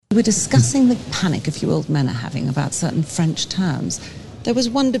We were discussing the panic a few old men are having about certain French terms. There was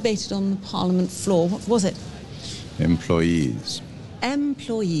one debated on the Parliament floor. What was it? Employees.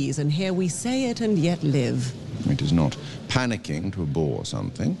 Employees, and here we say it and yet live. It is not panicking to abhor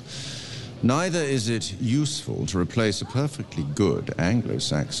something. Neither is it useful to replace a perfectly good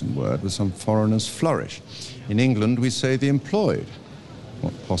Anglo-Saxon word with some foreigner's flourish. In England, we say the employed.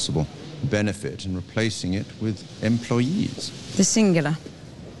 What possible benefit in replacing it with employees? The singular.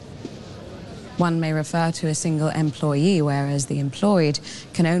 One may refer to a single employee, whereas the employed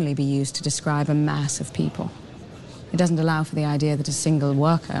can only be used to describe a mass of people. It doesn't allow for the idea that a single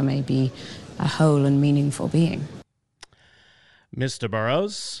worker may be a whole and meaningful being. Mr.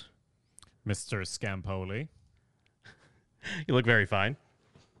 Burrows. Mr. Scampoli. You look very fine.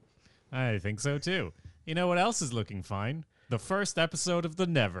 I think so, too. You know what else is looking fine? The first episode of The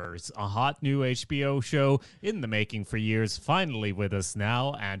Nevers, a hot new HBO show in the making for years, finally with us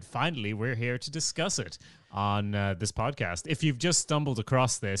now, and finally we're here to discuss it on this podcast. If you've just stumbled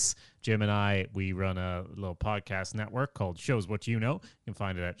across this, Jim and I, we run a little podcast network called Shows What You Know. You can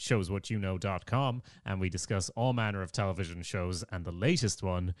find it at showswhatyouknow.com, and we discuss all manner of television shows, and the latest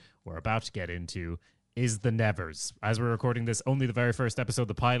one we're about to get into is The Nevers. As we're recording this, only the very first episode,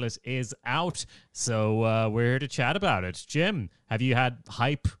 the pilot, is out, so we're here to chat about it. Jim, have you had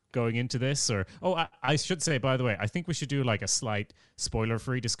hype going into this? Or I should say, by the way, I think we should do like a slight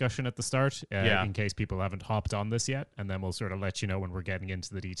spoiler-free discussion at the start, in case people haven't hopped on this yet, and then we'll sort of let you know when we're getting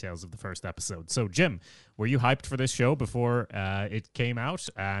into the details of the first episode. So, Jim, were you hyped for this show before it came out,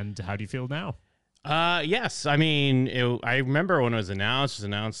 and how do you feel now? Yes. I mean, I remember when it was announced,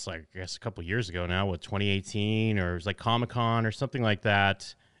 like, I guess a couple years ago now, 2018, or it was like Comic-Con or something like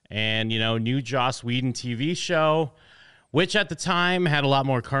that. And, new Joss Whedon TV show, which at the time had a lot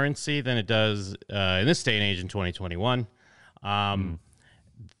more currency than it does in this day and age in 2021.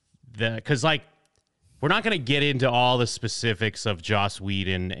 Because, like, we're not going to get into all the specifics of Joss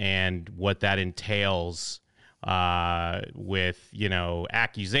Whedon and what that entails with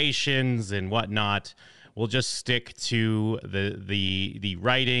accusations and whatnot. We'll just stick to the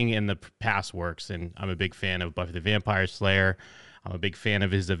writing and the past works. And I'm a big fan of Buffy the Vampire Slayer. I'm a big fan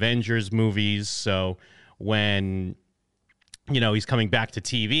of his Avengers movies. So when he's coming back to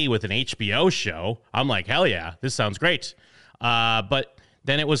TV with an HBO show, I'm like, hell yeah, this sounds great. But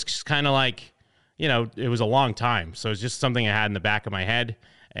then it was kind of like, it was a long time. So it's just something I had in the back of my head.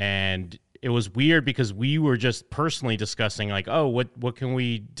 And it was weird because we were just personally discussing like, oh, what can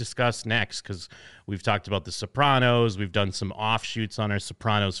we discuss next? Because we've talked about The Sopranos. We've done some offshoots on our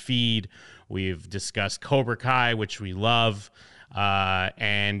Sopranos feed. We've discussed Cobra Kai, which we love.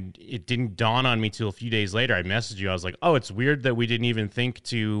 And it didn't dawn on me till a few days later. I messaged you. I was like, oh, it's weird that we didn't even think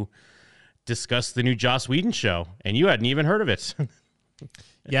to discuss the new Joss Whedon show. And you hadn't even heard of it.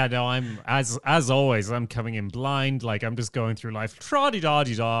 Yeah, no, I'm as always, I'm coming in blind, like I'm just going through life,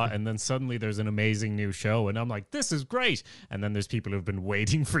 tra-di-da-di-da, and then suddenly there's an amazing new show, and I'm like, this is great. And then there's people who've been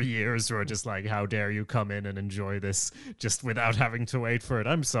waiting for years who are just like, how dare you come in and enjoy this just without having to wait for it.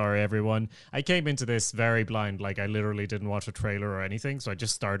 I'm sorry, everyone. I came into this very blind, like I literally didn't watch a trailer or anything, so I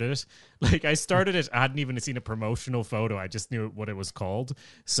just started it. Like I started it, I hadn't even seen a promotional photo, I just knew what it was called.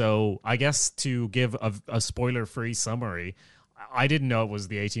 So I guess to give a spoiler-free summary, I didn't know it was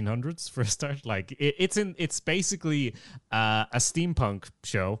the 1800s for a start. Like it's basically a steampunk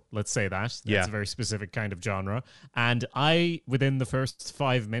show. Let's say that. That's a very specific kind of genre. And I, within the first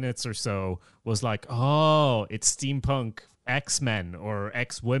 5 minutes or so, was like, oh, it's steampunk X-Men or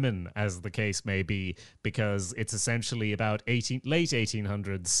X-Women, as the case may be, because it's essentially about late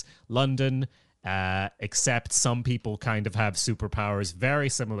 1800s London. Except some people kind of have superpowers very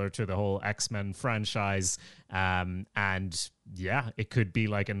similar to the whole X-Men franchise. And yeah, it could be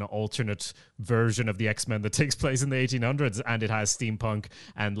like an alternate version of the X-Men that takes place in the 1800s, and it has steampunk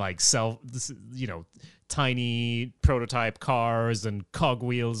and like tiny prototype cars and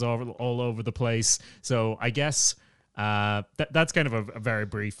cogwheels all over the place. So I guess that's kind of a very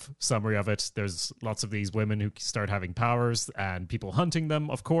brief summary of it. There's lots of these women who start having powers and people hunting them,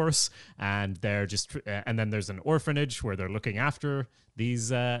 of course, and they're just and then there's an orphanage where they're looking after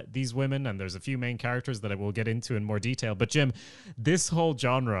these women, and there's a few main characters that I will get into in more detail. But Jim, this whole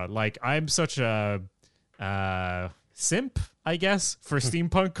genre, like I'm such a simp, I guess, for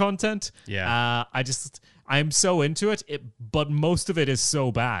steampunk content. Yeah. I'm so into it, but most of it is so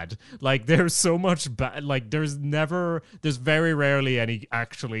bad. Like, there's so much bad. Like, there's very rarely any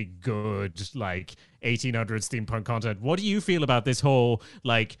actually good, like, 1800s steampunk content. What do you feel about this whole,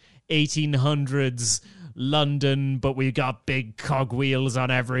 like, 1800s London, but we got big cogwheels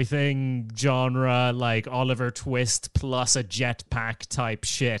on everything genre, like Oliver Twist plus a jetpack type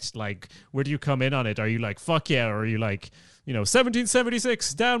shit. Like, where do you come in on it? Are you like, fuck yeah, or are you like,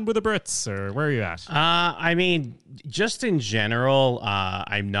 1776, down with the Brits, or where are you at? I mean, just in general,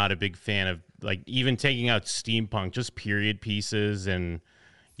 I'm not a big fan of, like, even taking out steampunk, just period pieces and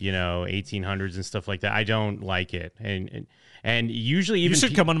 1800s and stuff like that. I don't like it, and usually even you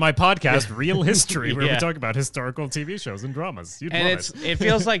should come on my podcast, Real History, where Yeah. we talk about historical TV shows and dramas. You'd and love it. it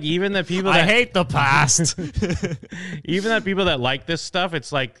feels like even the people I that hate the past. even the people that like this stuff,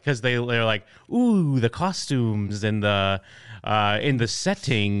 it's like because they're like, ooh, the costumes and the in the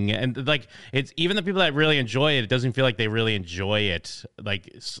setting, and like it's even the people that really enjoy it. It doesn't feel like they really enjoy it,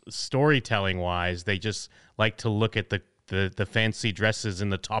 like storytelling wise. They just like to look at the fancy dresses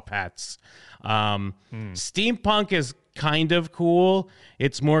and the top hats. Steampunk is kind of cool.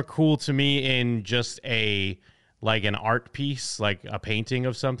 It's more cool to me in just an art piece, like a painting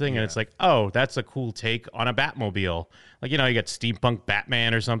of something, and it's like, oh, that's a cool take on a Batmobile. Like, you get steampunk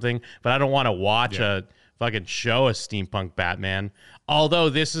Batman or something, but I don't want to watch a fucking show of steampunk Batman. Although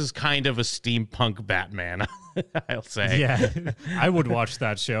this is kind of a steampunk Batman, I'll say. Yeah, I would watch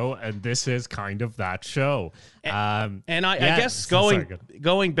that show, and this is kind of that show. And I guess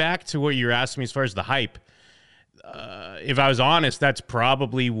going back to what you were asking me as far as the hype, if I was honest, that's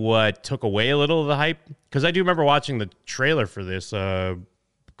probably what took away a little of the hype. Because I do remember watching the trailer for this a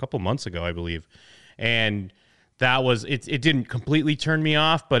couple months ago, I believe. And that was, it didn't completely turn me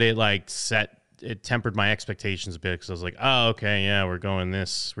off, but it tempered my expectations a bit. Because I was like, oh, okay, yeah, we're doing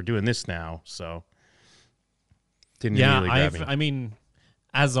this now. So didn't really grab me. I mean,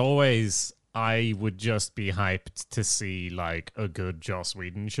 as always, I would just be hyped to see like a good Joss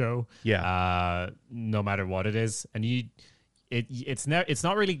Whedon show. Yeah. No matter what it is. And it's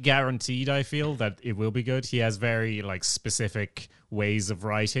not really guaranteed, I feel, that it will be good. He has very like specific ways of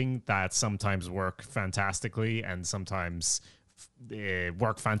writing that sometimes work fantastically and sometimes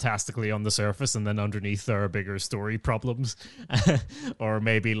work fantastically on the surface, and then underneath there are bigger story problems. Or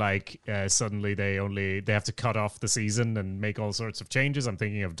maybe like suddenly they have to cut off the season and make all sorts of changes. I'm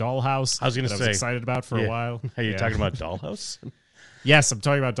thinking of Dollhouse. I was excited about for a while. Are you talking about Dollhouse? Yes, I'm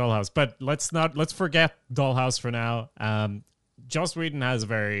talking about Dollhouse, but let's forget Dollhouse for now. Joss Whedon has a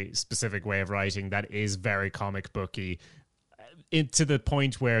very specific way of writing that is very comic booky, to the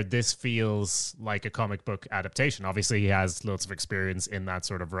point where this feels like a comic book adaptation. Obviously, he has lots of experience in that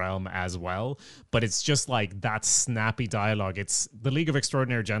sort of realm as well, but it's just like that snappy dialogue. It's The League of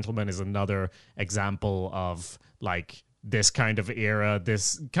Extraordinary Gentlemen is another example of like this kind of era,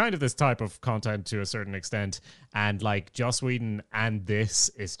 this type of content to a certain extent, and like Joss Whedon and this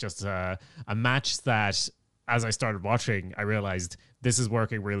is just a match that, as I started watching, I realized this is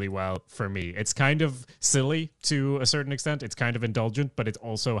working really well for me. It's kind of silly to a certain extent. It's kind of indulgent, but it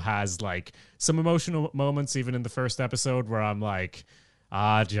also has like some emotional moments, even in the first episode, where I'm like,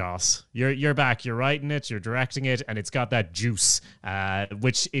 Joss, you're back. You're writing it, you're directing it, and it's got that juice,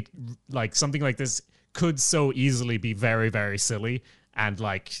 which it like something like this could so easily be very, very silly. And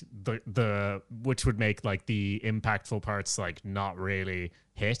like the which would make like the impactful parts like not really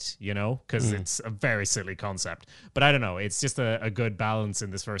hit, because it's a very silly concept. But I don't know, it's just a good balance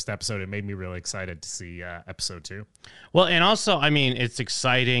in this first episode. It made me really excited to see episode 2. Well, and also, I mean, it's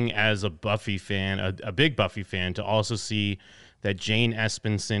exciting as a Buffy fan, a big Buffy fan, to also see that Jane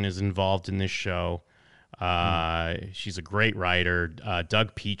Espenson is involved in this show. She's a great writer.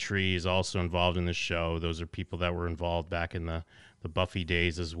 Doug Petrie is also involved in this show. Those are people that were involved back in the Buffy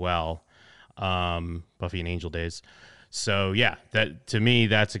days as well, Buffy and Angel days. So yeah, that to me,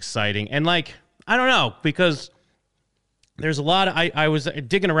 that's exciting. And like, I don't know, because there's a lot of, I was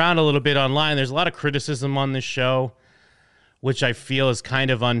digging around a little bit online. There's a lot of criticism on this show, which I feel is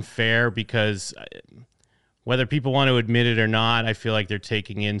kind of unfair, because whether people want to admit it or not, I feel like they're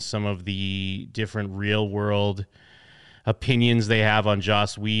taking in some of the different real world opinions they have on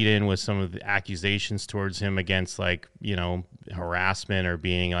Joss Whedon, with some of the accusations towards him against like, harassment or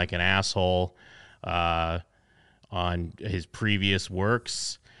being like an asshole on his previous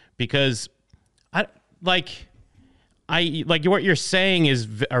works. Because what you're saying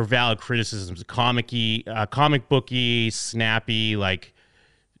are valid criticisms, comic booky, snappy, like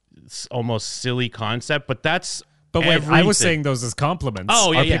almost silly concept, but that's But wait, everything. I was saying those as compliments.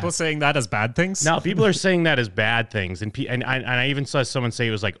 Oh, yeah, Are yeah. people saying that as bad things? No, people are saying that as bad things, and I even saw someone say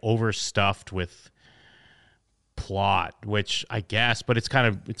it was like overstuffed with plot, which I guess, but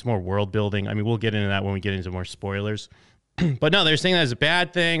it's more world building. I mean, we'll get into that when we get into more spoilers. But no, they're saying that as a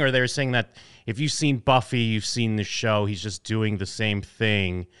bad thing, or they're saying that if you've seen Buffy, you've seen the show, he's just doing the same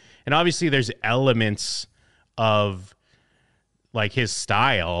thing, And obviously there's elements of like his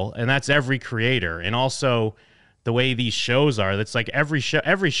style, and that's every creator. And also the way these shows are, that's like every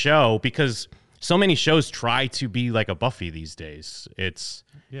show, because so many shows try to be like a Buffy these days. It's,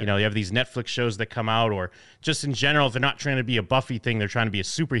 you know, you have these Netflix shows that come out, or just in general, if they're not trying to be a Buffy thing, they're trying to be a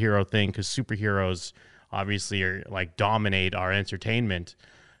superhero thing, because superheroes obviously are like dominate our entertainment.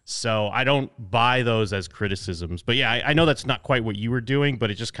 So I don't buy those as criticisms. But yeah, I know that's not quite what you were doing, but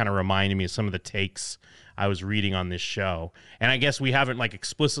it just kind of reminded me of some of the takes I was reading on this show. And I guess we haven't like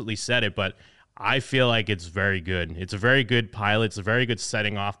explicitly said it, but I feel like it's very good. It's a very good pilot. It's a very good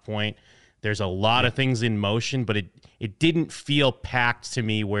setting off point. There's a lot of things in motion, but it didn't feel packed to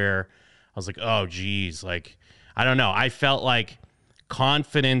me where I was like, oh, geez. Like, I don't know. I felt like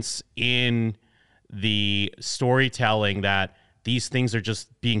confidence in the storytelling that these things are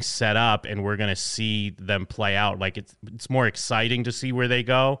just being set up and we're going to see them play out. Like, it's more exciting to see where they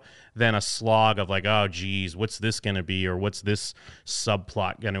go than a slog of like, oh, geez, what's this going to be, or what's this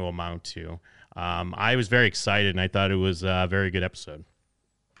subplot going to amount to? I was very excited, and I thought it was a very good episode.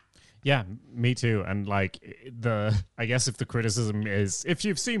 Yeah, me too. And like I guess if the criticism is, if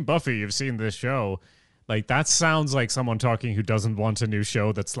you've seen Buffy, you've seen this show, like that sounds like someone talking who doesn't want a new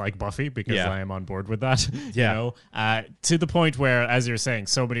show that's like Buffy, because I am on board with that. Yeah. You know, to the point where, as you're saying,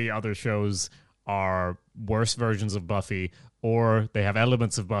 so many other shows are worse versions of Buffy, or they have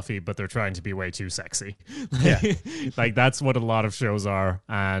elements of Buffy, but they're trying to be way too sexy. Yeah. Like that's what a lot of shows are.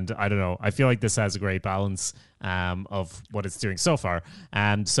 And I don't know. I feel like this has a great balance of what it's doing so far.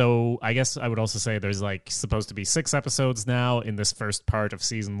 And so I guess I would also say there's like supposed to be 6 episodes now in this first part of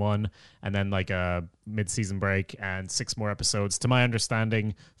season 1, and then like a mid-season break and 6 more episodes. To my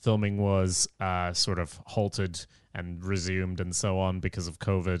understanding, filming was sort of halted and resumed and so on because of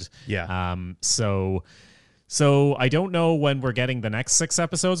COVID. Yeah. So I don't know when we're getting the next 6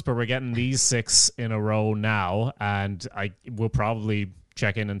 episodes, but we're getting these 6 in a row now, and I will probably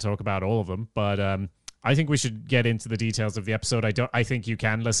check in and talk about all of them. But I think we should get into the details of the episode. I think you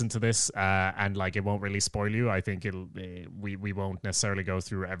can listen to this, and like it won't really spoil you. I think we won't necessarily go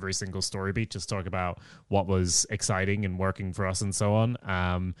through every single story beat. Just talk about what was exciting and working for us and so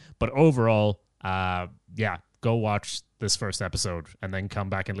on. But overall, go watch this first episode and then come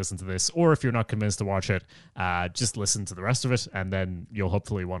back and listen to this. Or if you're not convinced to watch it, just listen to the rest of it, and then you'll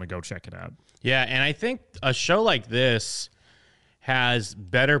hopefully want to go check it out. Yeah, and I think a show like this has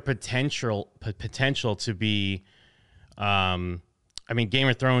better potential to be, I mean, Game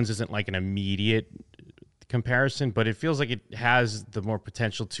of Thrones isn't like an immediate comparison, but it feels like it has the more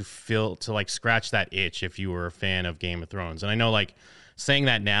potential to like scratch that itch if you were a fan of Game of Thrones. And I know like saying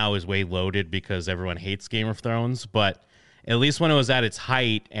that now is way loaded because everyone hates Game of Thrones, but at least when it was at its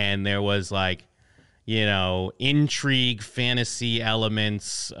height and there was like, you know, intrigue, fantasy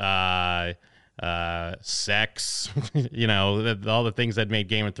elements, sex, you know, all the things that made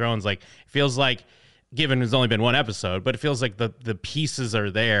Game of Thrones, like, it feels like, given there's only been 1 episode, but it feels like the pieces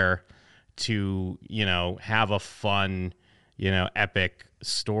are there to, you know, have a fun, you know, epic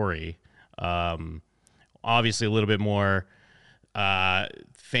story. Obviously a little bit more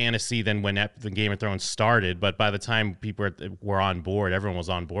fantasy than when the Game of Thrones started, but by the time people were on board, everyone was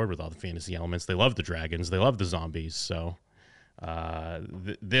on board with all the fantasy elements. They loved the dragons, they loved the zombies, so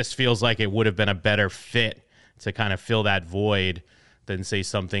this feels like it would have been a better fit to kind of fill that void than, say,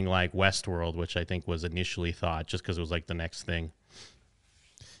 something like Westworld, which I think was initially thought, just because it was like the next thing.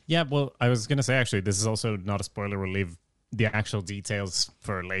 Yeah, well, I was going to say, actually, this is also not a spoiler. We'll leave the actual details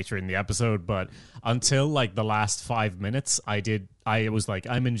for later in the episode, but until like the last 5 minutes, I was like,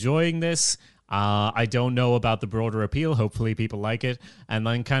 I'm enjoying this. I don't know about the broader appeal. Hopefully people like it. And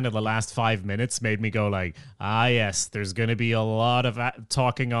then kind of the last 5 minutes made me go like, yes, there's going to be a lot of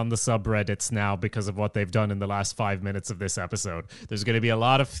talking on the subreddits now because of what they've done in the last 5 minutes of this episode. There's going to be a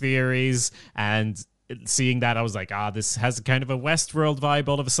lot of theories, and seeing that, I was like, this has kind of a Westworld vibe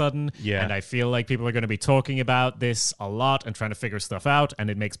all of a sudden. Yeah. And I feel like people are going to be talking about this a lot and trying to figure stuff out. And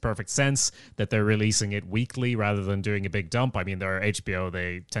it makes perfect sense that they're releasing it weekly rather than doing a big dump. I mean, they're HBO,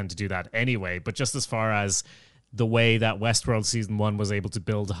 they tend to do that anyway. But just as far as the way that Westworld season 1 was able to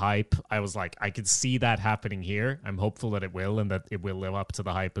build hype, I was like, I could see that happening here. I'm hopeful that it will, and that it will live up to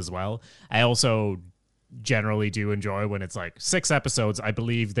the hype as well. I also generally do enjoy when it's like 6 episodes. I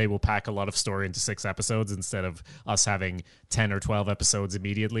believe they will pack a lot of story into 6 episodes instead of us having 10 or 12 episodes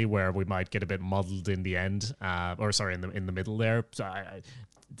immediately, where we might get a bit muddled in the end, in the middle there. So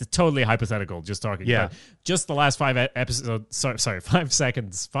totally hypothetical, just talking. Yeah. But just the last 5 episodes, 5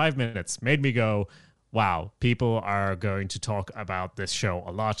 seconds, 5 minutes made me go, wow, people are going to talk about this show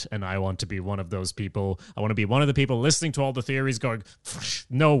a lot, and I want to be one of those people. I want to be one of the people listening to all the theories going,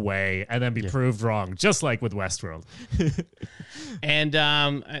 no way, and then be proved wrong, just like with Westworld. And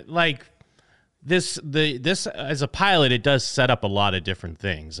like this as a pilot, it does set up a lot of different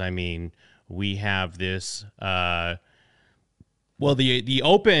things. I mean, we have this well, the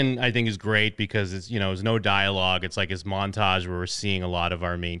open, I think, is great because it's, there's no dialogue. It's like this montage where we're seeing a lot of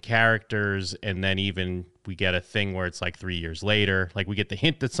our main characters, and then even we get a thing where it's like 3 years later. Like, we get the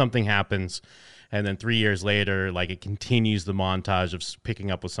hint that something happens, and then 3 years later, like, it continues the montage of picking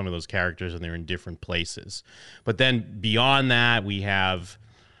up with some of those characters, and they're in different places. But then beyond that, we have,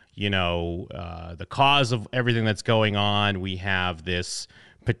 the cause of everything that's going on. We have this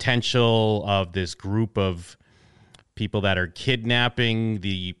potential of this group of people that are kidnapping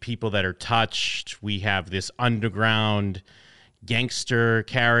the people that are touched. We have this underground gangster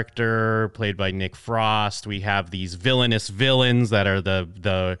character played by Nick Frost. We have these villainous villains that are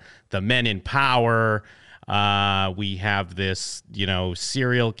the men in power. We have this,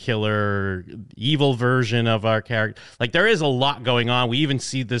 serial killer, evil version of our character. Like, there is a lot going on. We even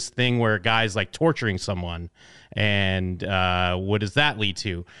see this thing where a guy's like torturing someone, and what does that lead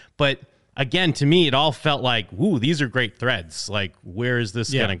to? But again, to me, it all felt like, woo, these are great threads. Like, where is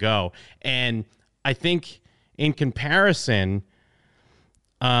this going to go? And I think in comparison,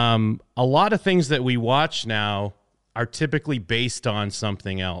 a lot of things that we watch now are typically based on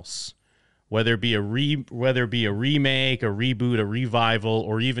something else, whether it be a remake, a reboot, a revival,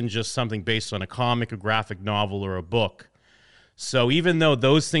 or even just something based on a comic, a graphic novel, or a book. So even though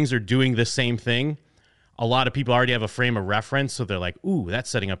those things are doing the same thing, a lot of people already have a frame of reference, so they're like, ooh,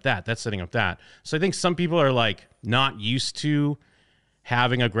 that's setting up that, that's setting up that. So I think some people are like not used to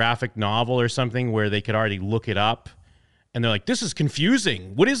having a graphic novel or something where they could already look it up, and they're like, this is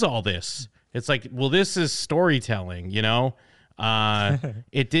confusing. What is all this? It's like, well, this is storytelling, It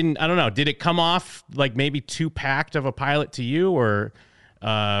didn't, I don't know, did it come off like maybe too packed of a pilot to you, or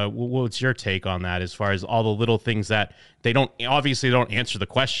what's your take on that as far as all the little things that they don't answer the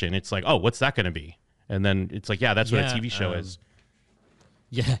question? It's like, oh, what's that going to be? And then it's like, yeah, that's what a TV show is.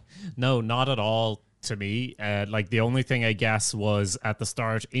 Yeah, no, not at all to me. Like, the only thing I guess was at the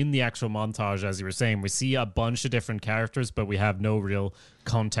start in the actual montage, as you were saying, we see a bunch of different characters, but we have no real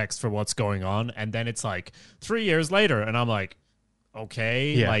context for what's going on. And then it's like 3 years later, and I'm like,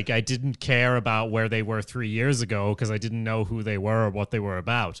 okay, like, I didn't care about where they were 3 years ago because I didn't know who they were or what they were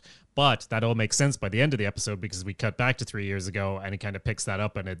about. But that all makes sense by the end of the episode because we cut back to 3 years ago, and it kind of picks that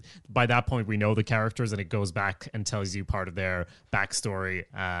up. And by that point, we know the characters, and it goes back and tells you part of their backstory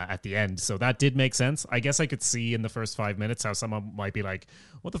at the end. So that did make sense. I guess I could see in the first 5 minutes how someone might be like,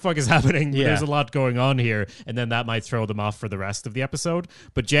 what the fuck is happening? Yeah. There's a lot going on here. And then that might throw them off for the rest of the episode.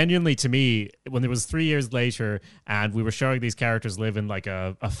 But genuinely, to me, when it was 3 years later and we were showing these characters live in like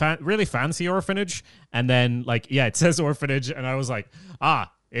a really fancy orphanage, and then it says orphanage, and I was like,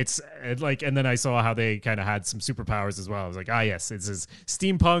 it's like, and then I saw how they kind of had some superpowers as well. I was like, yes, it's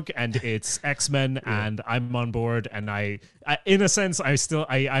steampunk and it's X-Men, and I'm on board. And I in a sense, I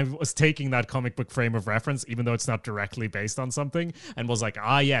was taking that comic book frame of reference, even though it's not directly based on something, and was like,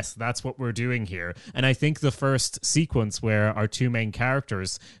 yes, that's what we're doing here. And I think the first sequence where our two main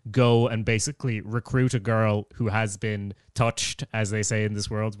characters go and basically recruit a girl who has been touched, as they say in this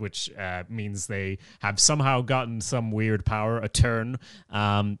world, which means they have somehow gotten some weird power, a turn.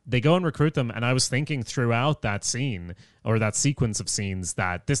 They go and recruit them, and I was thinking throughout that scene, or that sequence of scenes,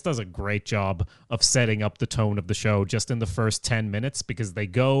 that this does a great job of setting up the tone of the show just in the first 10 minutes, because they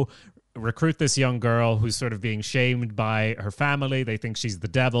go recruit this young girl who's sort of being shamed by her family. They think she's the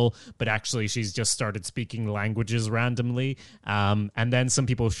devil, but actually she's just started speaking languages randomly. And then some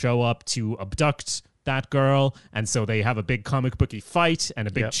people show up to abduct that girl, and so they have a big comic booky fight and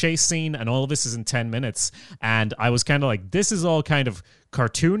a big chase scene, and all of this is in 10 minutes. And I was kind of like, this is all kind of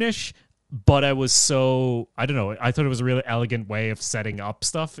cartoonish, but I thought it was a really elegant way of setting up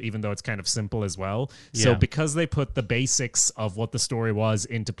stuff, even though it's kind of simple as well. So because they put the basics of what the story was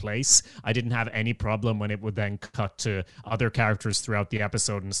into place, I didn't have any problem when it would then cut to other characters throughout the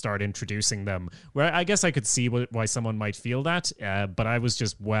episode and start introducing them, where I guess I could see why someone might feel that, but I was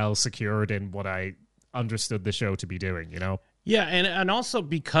just well secured in what I understood the show to be doing, Yeah, and also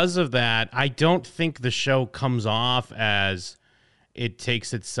because of that, I don't think the show comes off as it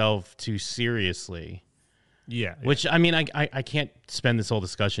takes itself too seriously. Yeah. Which, I mean, I can't spend this whole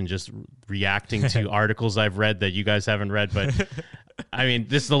discussion just reacting to articles I've read that you guys haven't read, but I mean,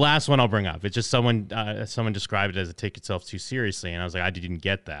 this is the last one I'll bring up. It's just someone described it as it take itself too seriously, and I was like, I didn't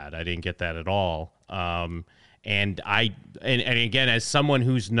get that. I didn't get that at all. And and again, as someone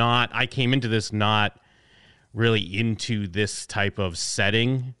who's not, I came into this not really into this type of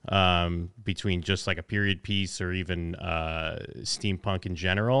setting, between just like a period piece or even steampunk in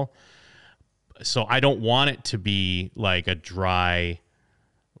general. So I don't want it to be like a dry,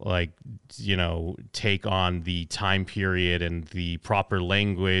 like, take on the time period and the proper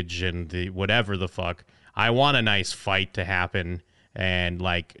language and the whatever the fuck. I want a nice fight to happen and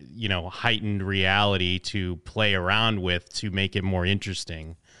like, heightened reality to play around with to make it more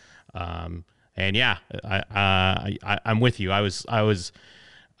interesting. And yeah, I'm with you. I was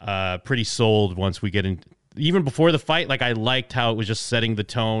pretty sold once we get in. Even before the fight, like I liked how it was just setting the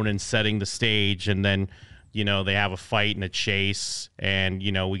tone and setting the stage, and then they have a fight and a chase, and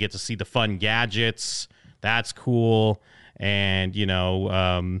we get to see the fun gadgets. That's cool, and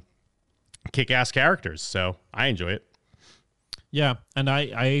kick-ass characters. So I enjoy it. Yeah, and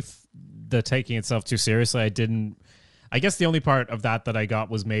the taking itself too seriously, I guess the only part of that I got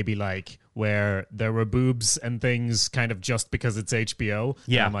was maybe like where there were boobs and things kind of just because it's HBO.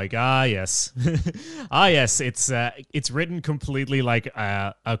 Yeah. And I'm like, yes. Yes, it's written completely like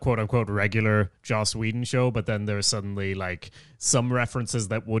a quote unquote regular Joss Whedon show, but then there's suddenly like some references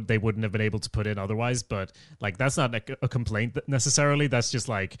that they wouldn't have been able to put in otherwise. But like that's not a complaint necessarily. That's just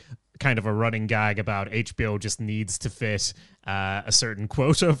like kind of a running gag about HBO just needs to fit a certain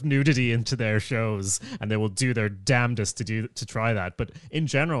quota of nudity into their shows, and they will do their damnedest to try that. But in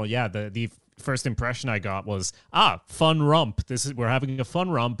general, yeah, the first impression I got was fun romp. We're having a fun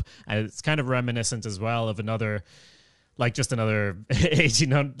romp, and it's kind of reminiscent as well of another 1800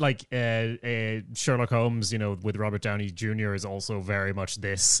 Sherlock Holmes, with Robert Downey Jr. is also very much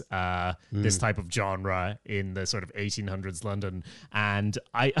this type of genre in the sort of 1800s London. And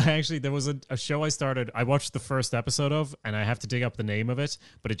I actually, there was a show I watched the first episode of, and I have to dig up the name of it,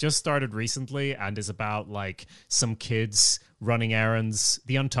 but it just started recently and is about like some kids running errands.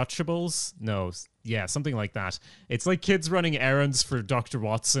 The Untouchables? No. Yeah, something like that. It's like kids running errands for Dr.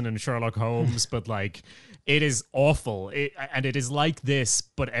 Watson and Sherlock Holmes, but like it is awful. And it is like this,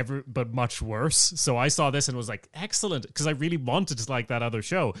 but much worse. So I saw this and was like, excellent, because I really wanted to like that other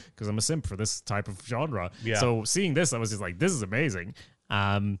show because I'm a simp for this type of genre. Yeah. So seeing this, I was just like, this is amazing.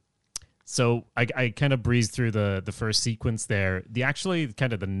 So I kind of breezed through the first sequence there.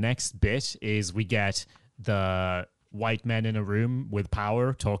 The next bit is we get the white men in a room with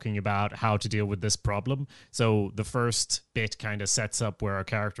power talking about how to deal with this problem. So the first bit kind of sets up where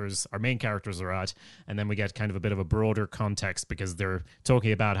our main characters are at, and then we get kind of a bit of a broader context because they're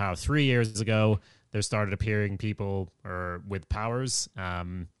talking about how 3 years ago there started appearing people with powers,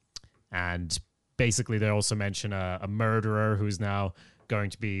 and basically they also mention a murderer who's now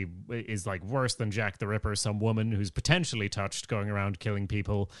is like worse than Jack the Ripper, some woman who's potentially touched going around killing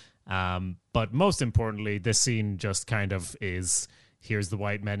people. But most importantly, this scene just kind of is, here's the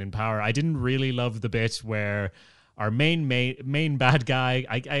white men in power. I didn't really love the bit where our main bad guy,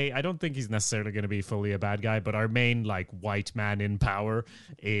 I don't think he's necessarily going to be fully a bad guy, but our main like white man in power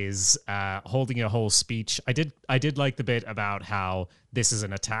is holding a whole speech. I did like the bit about how this is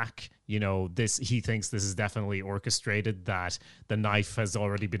an attack. He thinks this is definitely orchestrated, that the knife has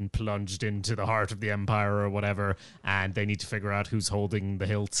already been plunged into the heart of the empire or whatever, and they need to figure out who's holding the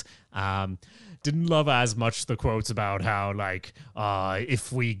hilt. Didn't love as much the quotes about how, like,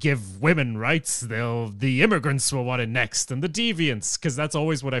 if we give women rights, the immigrants will want it next, and the deviants, because that's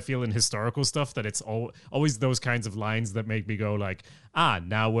always what I feel in historical stuff, that it's always those kinds of lines that make me go like,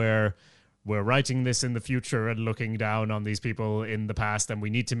 now we're writing this in the future and looking down on these people in the past, and we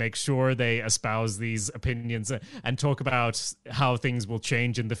need to make sure they espouse these opinions and talk about how things will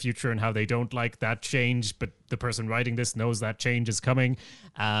change in the future and how they don't like that change, but the person writing this knows that change is coming.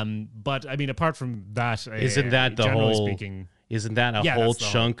 But I mean, apart from that, isn't that the whole whole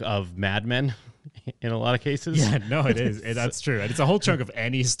chunk of Mad Men? In a lot of cases. Yeah, no, it is. That's true. And it's a whole chunk of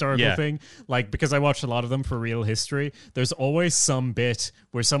any historical thing. Like, because I watched a lot of them for real history, there's always some bit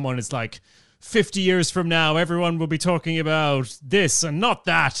where someone is like, 50 years from now, everyone will be talking about this and not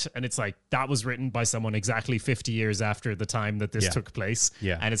that. And it's like, that was written by someone exactly 50 years after the time that this took place.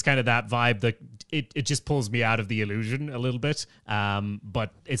 Yeah. And it's kind of that vibe that it just pulls me out of the illusion a little bit.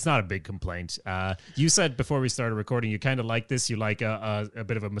 But it's not a big complaint. You said before we started recording, you kind of like this. You like a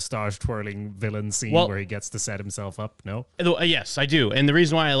bit of a mustache twirling villain scene where he gets to set himself up, no? Yes, I do. And the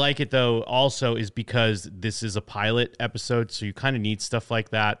reason why I like it, though, also is because this is a pilot episode. So you kind of need stuff like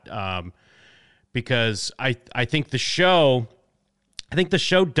that. Because I think the show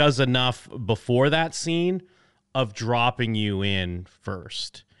does enough before that scene of dropping you in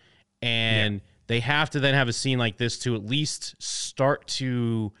first. And they have to then have a scene like this to at least start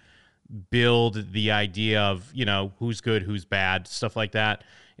to build the idea of, you know, who's good, who's bad, stuff like that.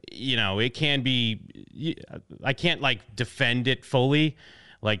 You know, it can be, I can't like defend it fully,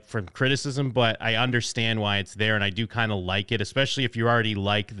 like from criticism, but I understand why it's there, and I do kind of like it, especially if you already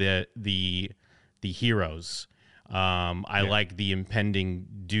like the heroes. I like the impending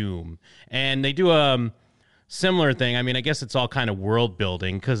doom, and they do a similar thing. I mean, I guess it's all kind of world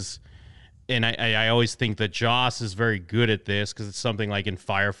building because. And I always think that Joss is very good at this because it's something like in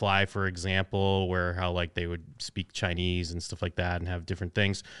Firefly, for example, where how like they would speak Chinese and stuff like that and have different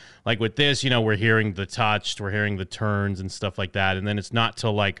things. Like with this, you know, we're hearing the touched, we're hearing the turns and stuff like that. And then it's not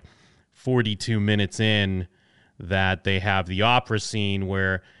till like 42 minutes in that they have the opera scene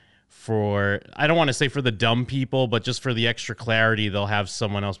where I don't want to say for the dumb people, but just for the extra clarity, they'll have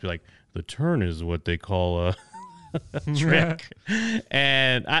someone else be like, the turn is what they call a... trick.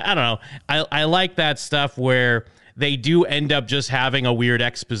 And I don't know. I like that stuff where they do end up just having a weird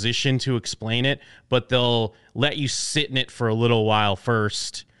exposition to explain it, but they'll let you sit in it for a little while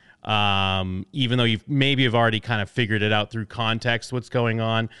first, even though you've already kind of figured it out through context what's going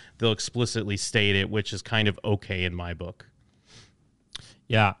on. They'll explicitly state it, which is kind of okay in my book.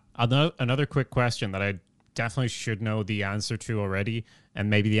 Yeah. Another quick question that I definitely should know the answer to already, and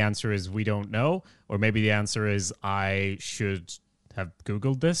maybe the answer is we don't know, or maybe the answer is I should have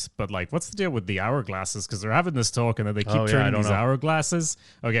Googled this, but like, what's the deal with the hourglasses? Because they're having this talk and then they keep turning these hourglasses.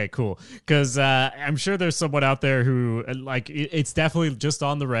 Okay, cool. Because I'm sure there's someone out there who like it's definitely just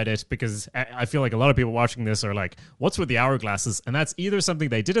on the Reddit, because I feel like a lot of people watching this are like, what's with the hourglasses? And that's either something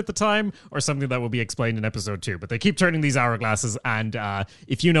they did at the time or something that will be explained in episode 2. But they keep turning these hourglasses, and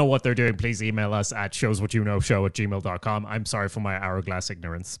if you know what they're doing, please email us at showswhatyouKnowShow@gmail.com. I'm sorry for my hourglass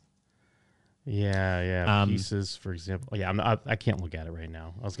ignorance. Yeah. Pieces, for example. Yeah, I can't look at it right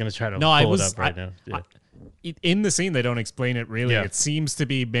now. I was going to try to pull it up right now. Yeah. In the scene, they don't explain it really. Yeah. It seems to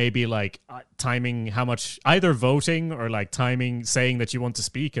be maybe like timing how much, either voting or like timing, saying that you want to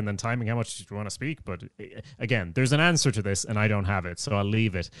speak and then timing how much you want to speak. But again, there's an answer to this and I don't have it, so I'll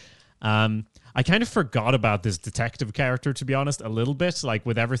leave it. I kind of forgot about this detective character, to be honest, a little bit, like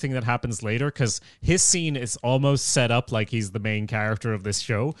with everything that happens later, because his scene is almost set up like he's the main character of this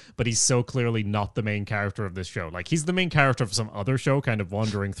show, but he's so clearly not the main character of this show. Like, he's the main character of some other show kind of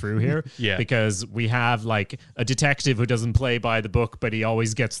wandering through here. Yeah. Because we have like a detective who doesn't play by the book, but he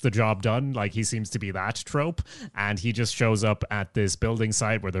always gets the job done. Like, he seems to be that trope, and he just shows up at this building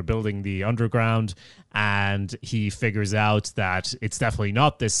site where they're building the underground, and he figures out that it's definitely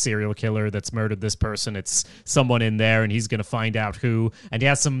not this serial killer that's murdered this person. It's someone in there, and he's going to find out who. And he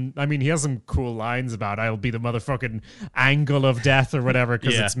has some cool lines about, I'll be the motherfucking angle of death or whatever,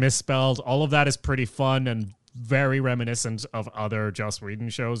 because it's misspelled. All of that is pretty fun and very reminiscent of other Joss Whedon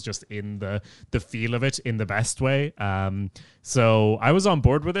shows, just in the feel of it in the best way. So I was on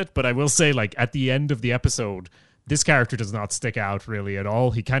board with it, but I will say, like, at the end of the episode, this character does not stick out really at all.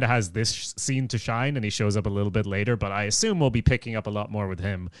 He kind of has this scene to shine, and he shows up a little bit later, but I assume we'll be picking up a lot more with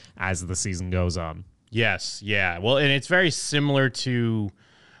him as the season goes on. Yes, yeah. Well, and it's very similar to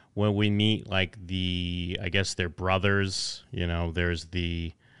when we meet, like, I guess they're brothers. You know, there's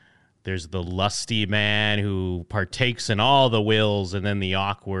the lusty man who partakes in all the wills, and then the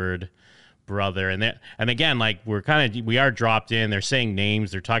awkward brother. And again, like, we are dropped in. They're saying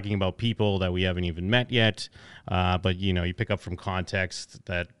names. They're talking about people that we haven't even met yet. But, you know, you pick up from context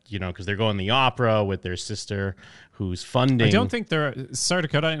that, you know, because they're going to the opera with their sister who's funding. I don't think sorry to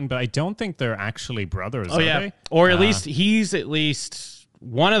cut in, but I don't think they're actually brothers. Oh, yeah. They? Or at least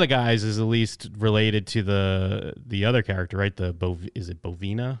one of the guys is at least related to the other character, right? Is it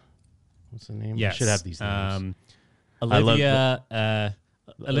Bovina? What's the name? Yes. We should have these names. Olivia.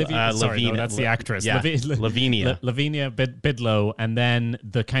 Sorry, no, that's the actress. Yeah, Lavinia. Lavinia Bidlow, and then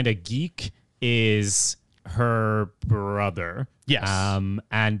the kind of geek is her brother. Yes.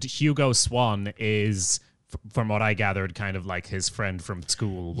 And Hugo Swan is, from what I gathered, kind of like his friend from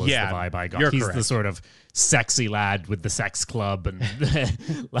school was the vibe I got. He's correct. The sort of sexy lad with the sex club, and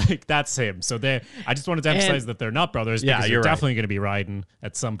like, that's him. So I just wanted to emphasize that they're not brothers, because you're definitely going to be riding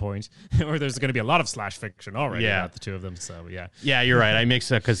at some point, or there's going to be a lot of slash fiction already about the two of them. So yeah, you're right. I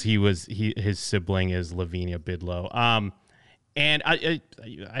mixed up because his sibling is Lavinia Bidlow. And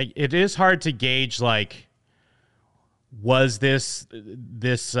it is hard to gauge, like, was this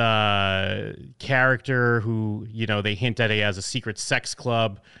character who, you know, they hint at he has a secret sex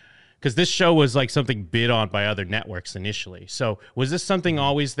club, because this show was like something bid on by other networks initially. So was this something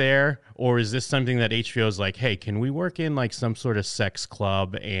always there, or is this something that HBO is like, hey, can we work in like some sort of sex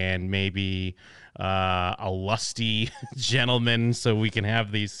club and maybe a lusty gentleman so we can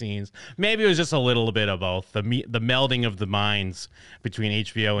have these scenes. Maybe it was just a little bit of both. The melding of the minds between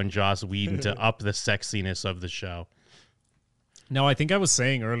HBO and Joss Whedon to up the sexiness of the show. No, I think I was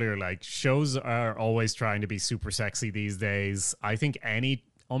saying earlier, like, shows are always trying to be super sexy these days. I think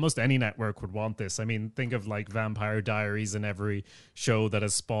almost any network would want this. I mean, think of like Vampire Diaries and every show that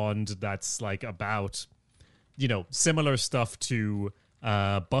has spawned that's like about, you know, similar stuff to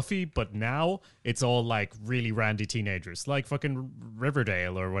Buffy, but now it's all like really randy teenagers, like fucking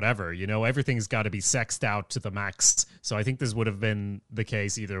Riverdale or whatever. You know, everything's got to be sexed out to the max. So I think this would have been the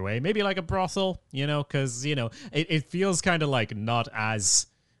case either way. Maybe like a brothel, you know, because, you know, it feels kind of like not as...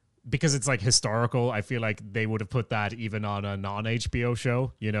 Because it's like historical, I feel like they would have put that even on a non-HBO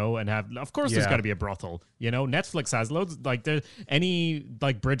show, you know, and have, of course, there's got to be a brothel, you know. Netflix has loads, like, there any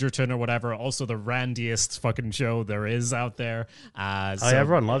like Bridgerton or whatever, also the randiest fucking show there is out there. So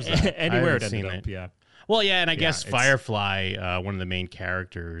everyone loves that. Anywhere it ended up, yeah. Well, yeah, and I guess Firefly, one of the main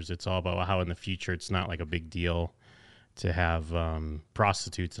characters, it's all about how in the future it's not like a big deal to have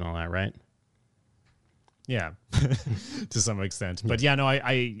prostitutes and all that, right? Yeah, to some extent. But yeah, no,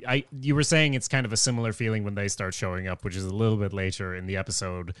 I you were saying it's kind of a similar feeling when they start showing up, which is a little bit later in the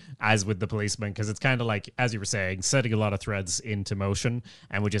episode, as with the policeman, because it's kind of like, as you were saying, setting a lot of threads into motion,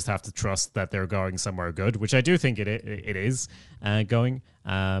 and we just have to trust that they're going somewhere good, which I do think it is going.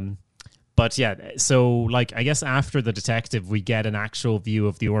 But yeah, so like, I guess after the detective, we get an actual view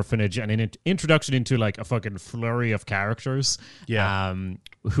of the orphanage and an introduction into like a fucking flurry of characters,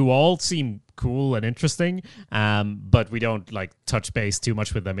 who all seem cool and interesting, but we don't like touch base too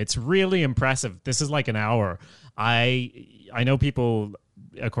much with them. It's really impressive. This is like an hour. I know people,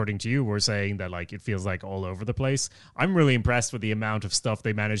 according to you, were saying that like it feels like all over the place. I'm really impressed with the amount of stuff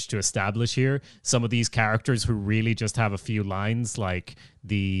they managed to establish here. Some of these characters who really just have a few lines, like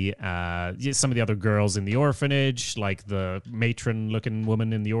the some of the other girls in the orphanage, like the matron-looking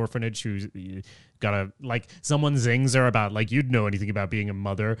woman in the orphanage who's got a, like, someone zings her about like, you'd know anything about being a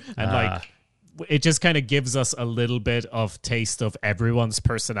mother, and like, it just kind of gives us a little bit of taste of everyone's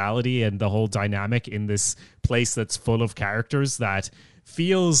personality and the whole dynamic in this place that's full of characters that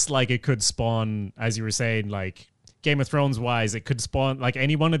feels like it could spawn, as you were saying, like Game of Thrones wise, it could spawn, like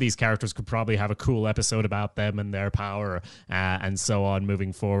any one of these characters could probably have a cool episode about them and their power and so on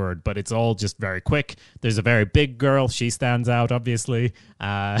moving forward. But it's all just very quick. There's a very big girl. She stands out, obviously,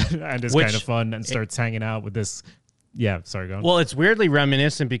 and is kind of fun and starts hanging out with this. Yeah, sorry, go on. Well, it's weirdly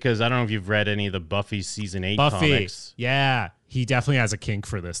reminiscent because I don't know if you've read any of the Buffy season 8 comics. Yeah, he definitely has a kink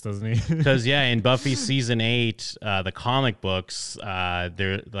for this, doesn't he? Because in Buffy season 8, the comic books,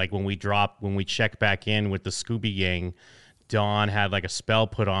 they're like when we check back in with the Scooby Gang, Dawn had like a spell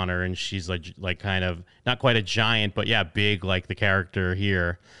put on her, and she's like kind of not quite a giant, but yeah, big like the character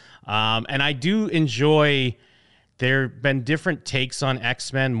here. And I do enjoy. There have been different takes on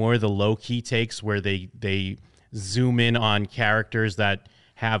X-Men, more the low key takes where they zoom in on characters that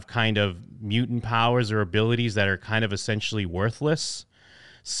have kind of mutant powers or abilities that are kind of essentially worthless.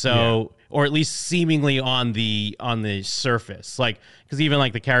 So, or at least seemingly on the surface, like, because even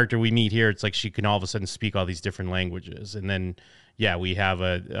like the character we meet here, it's like she can all of a sudden speak all these different languages, and then we have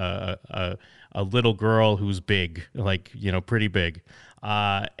a little girl who's big, like, you know, pretty big.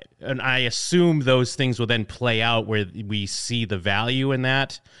 And I assume those things will then play out where we see the value in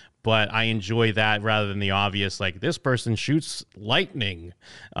that. But I enjoy that rather than the obvious, like, this person shoots lightning,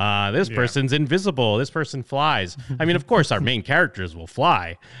 this person's invisible, this person flies. I mean, of course, our main characters will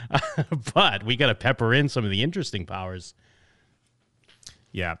fly, but we got to pepper in some of the interesting powers.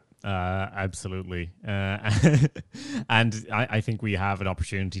 Yeah, absolutely. And I think we have an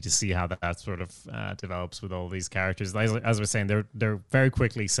opportunity to see how that sort of develops with all these characters. As we're saying, they're very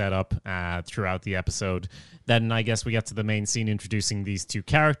quickly set up throughout the episode. Then I guess we get to the main scene introducing these two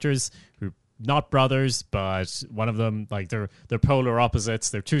characters who not brothers, but one of them, like, they're polar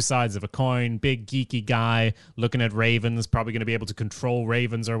opposites. They're two sides of a coin. Big geeky guy looking at ravens, probably going to be able to control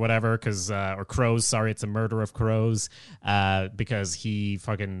ravens or whatever, or crows. Sorry, it's a murder of crows, because he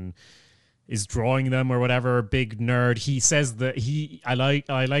fucking is drawing them or whatever. Big nerd. He says that I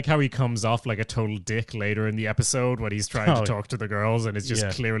like how he comes off like a total dick later in the episode when he's trying to talk to the girls, and it's just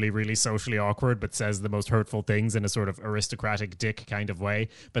clearly really socially awkward, but says the most hurtful things in a sort of aristocratic dick kind of way.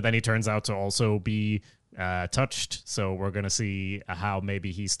 But then he turns out to also be touched. So we're going to see how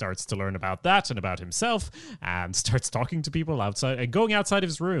maybe he starts to learn about that and about himself and starts talking to people outside and going outside of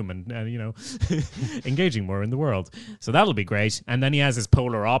his room and engaging more in the world. So that'll be great. And then he has his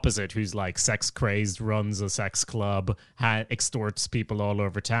polar opposite who's like sex crazed, runs a sex club, extorts people all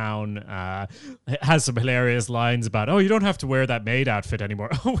over town, has some hilarious lines about, oh, you don't have to wear that maid outfit anymore.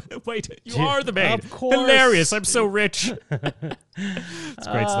 Oh, wait, you are the maid. Of course. Hilarious. I'm so rich. It's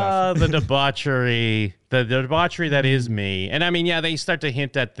great stuff. The debauchery. The debauchery that is me. And I mean, yeah, they start to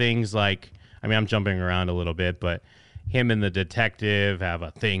hint at things like, I mean, I'm jumping around a little bit, but him and the detective have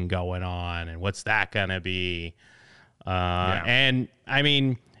a thing going on, and what's that going to be? And I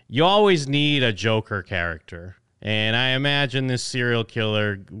mean, you always need a Joker character. And I imagine this serial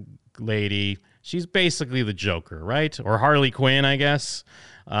killer lady, she's basically the Joker, right? Or Harley Quinn, I guess,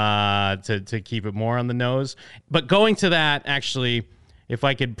 to keep it more on the nose. But going to that, actually, if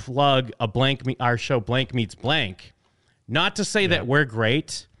I could plug our show Blank Meets Blank, not to say that we're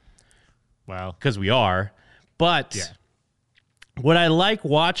great, well, because we are, but what I like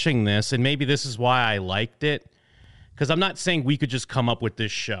watching this, and maybe this is why I liked it, because I'm not saying we could just come up with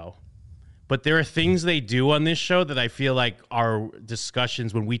this show, but there are things they do on this show that I feel like are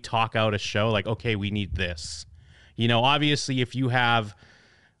discussions when we talk out a show, like, okay, we need this. You know, obviously, if you have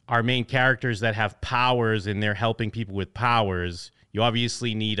our main characters that have powers and they're helping people with powers, you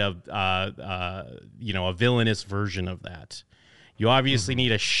obviously need a villainous version of that. You obviously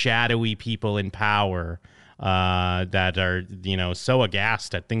need a shadowy people in power that are, so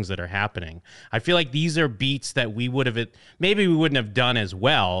aghast at things that are happening. I feel like these are beats that we wouldn't have done as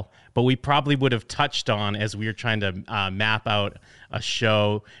well, but we probably would have touched on as we were trying to map out a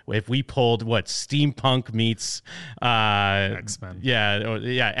show. If we pulled steampunk meets X-Men.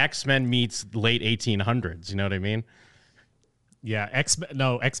 X-Men meets late 1800s. You know what I mean? Yeah,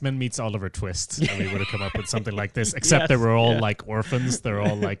 X-Men meets Oliver Twist. And we would have come up with something like this, except they were all like orphans. They're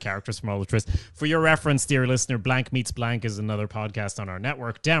all like characters from Oliver Twist. For your reference, dear listener, Blank Meets Blank is another podcast on our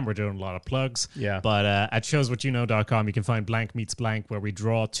network. Damn, we're doing a lot of plugs. Yeah. But at showswhatyouknow.com, you can find Blank Meets Blank, where we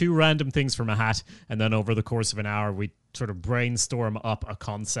draw two random things from a hat, and then over the course of an hour, we sort of brainstorm up a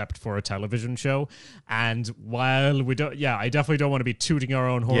concept for a television show. And while we don't, I definitely don't want to be tooting our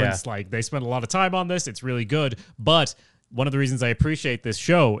own horns. Like, they spend a lot of time on this. It's really good. But one of the reasons I appreciate this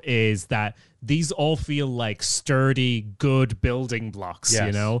show is that these all feel like sturdy, good building blocks,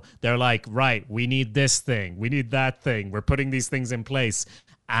 you know? They're like, right, we need this thing. We need that thing. We're putting these things in place.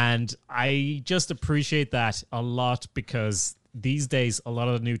 And I just appreciate that a lot, because these days, a lot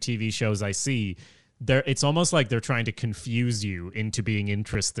of the new TV shows I see, it's almost like they're trying to confuse you into being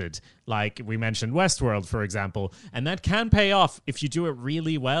interested. Like we mentioned Westworld, for example, and that can pay off if you do it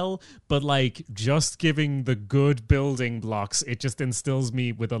really well, but like just giving the good building blocks, it just instills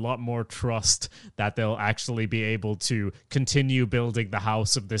me with a lot more trust that they'll actually be able to continue building the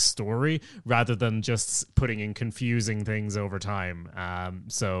house of this story rather than just putting in confusing things over time. I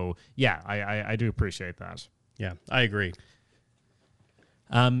do appreciate that. Yeah, I agree.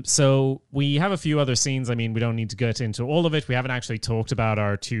 So we have a few other scenes. I mean, we don't need to get into all of it. We haven't actually talked about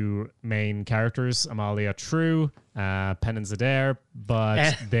our two main characters, Amalia True, Penn and Zadair,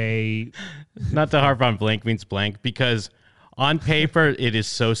 but they... Not to harp on Blank Meets Blank, because on paper, it is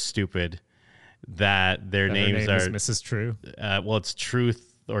so stupid that their names are... Mrs. True. It's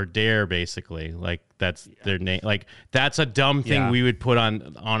Truth or Dare, basically. Like, that's their name. Like, that's a dumb thing we would put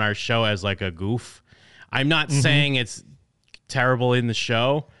on our show as like a goof. I'm not saying it's terrible in the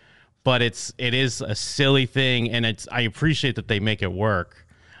show, but it is a silly thing, and I appreciate that they make it work,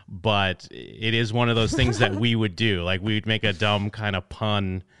 but it is one of those things that we would do. Like, we would make a dumb kind of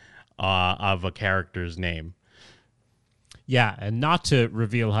pun of a character's name. Yeah, and not to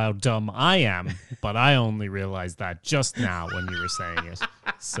reveal how dumb I am, but I only realized that just now when you were saying it.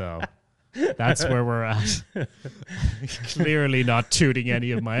 So that's where we're at. Clearly not tooting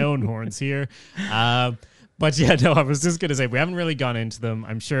any of my own horns here. But I was just going to say, we haven't really gone into them.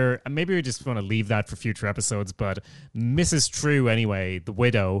 I'm sure maybe we just want to leave that for future episodes. But Mrs. True, anyway, the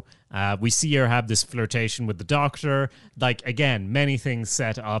widow, we see her have this flirtation with the doctor. Like, again, many things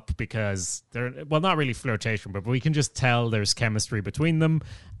set up because not really flirtation, but we can just tell there's chemistry between them.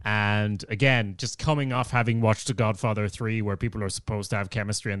 And again, just coming off having watched The Godfather 3, where people are supposed to have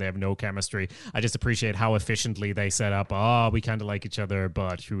chemistry and they have no chemistry, I just appreciate how efficiently they set up, we kind of like each other,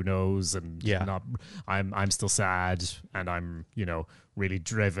 but who knows? And I'm still sad, and I'm, really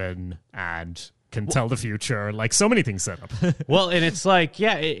driven and can tell the future. Like, so many things set up. Well, and it's like,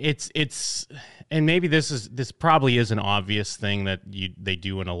 it's and maybe this probably is an obvious thing that they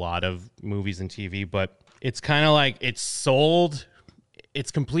do in a lot of movies and TV, but it's kind of like it's sold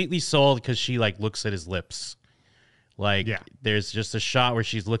it's completely sold because she like looks at his lips. Like there's just a shot where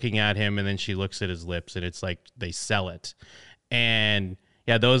she's looking at him and then she looks at his lips, and it's like they sell it. And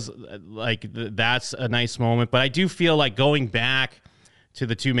yeah, those that's a nice moment. But I do feel like going back to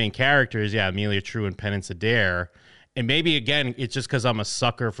the two main characters, Amelia True and Penance Adair. And maybe, again, it's just because I'm a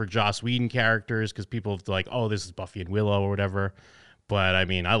sucker for Joss Whedon characters, because people have like, oh, this is Buffy and Willow or whatever. But, I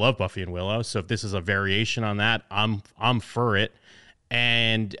mean, I love Buffy and Willow, so if this is a variation on that, I'm for it.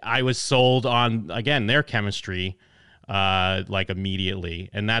 And I was sold on, again, their chemistry, like, immediately.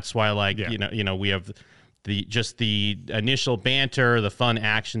 And that's why, like, you know, we have the initial banter, the fun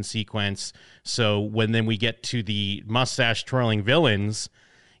action sequence. So when we get to the mustache-twirling villains,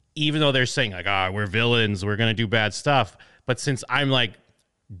 even though they're saying like, we're villains, we're going to do bad stuff. But since I'm like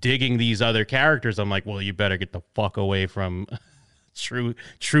digging these other characters, I'm like, well, you better get the fuck away from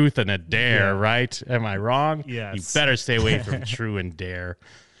Truth and Adair, right? Am I wrong? Yes. You better stay away from True and Dare.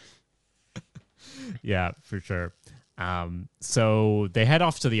 Yeah, for sure. So they head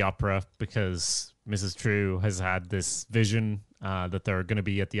off to the opera because Mrs. True has had this vision that they're going to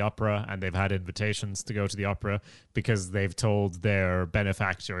be at the opera, and they've had invitations to go to the opera because they've told their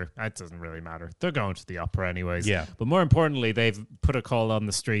benefactor, that doesn't really matter, they're going to the opera anyways. Yeah. But more importantly, they've put a call on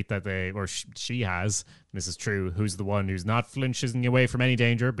the street that she has, Mrs. True, who's the one who's not flinching away from any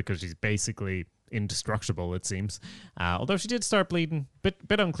danger because she's basically indestructible, it seems. Although she did start bleeding.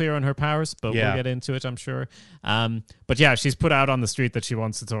 Bit unclear on her powers, but we'll get into it, I'm sure. But yeah, she's put out on the street that she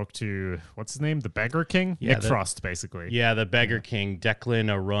wants to talk to, what's his name? The Beggar King? Nick Frost, basically. Yeah, the Beggar King, Declan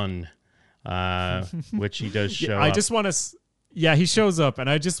Arun, which he does show I up. just want to... Yeah, he shows up, and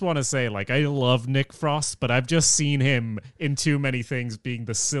I just want to say, like, I love Nick Frost, but I've just seen him in too many things being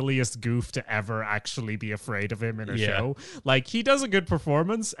the silliest goof to ever actually be afraid of him in a show. Like, he does a good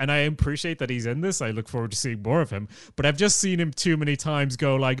performance, and I appreciate that he's in this. I look forward to seeing more of him, but I've just seen him too many times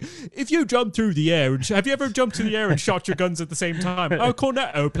go, like, if you jump through the air, have you ever jumped to the air and shot your guns at the same time? Oh,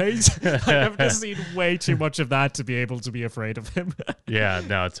 cornetto, please. I've just seen way too much of that to be able to be afraid of him. Yeah,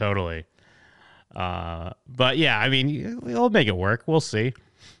 no, totally. But yeah, I mean, we'll make it work. We'll see.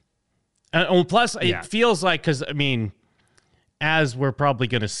 Plus, it feels like, because I mean, as we're probably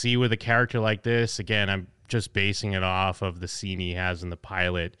going to see with a character like this, again, I'm just basing it off of the scene he has in the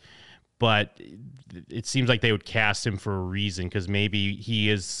pilot, but it seems like they would cast him for a reason, because maybe he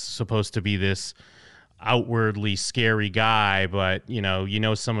is supposed to be this outwardly scary guy, but you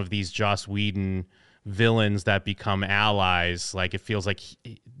know, some of these Joss Whedon villains that become allies, like it feels like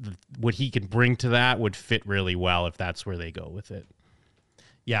what he can bring to that would fit really well if that's where they go with it.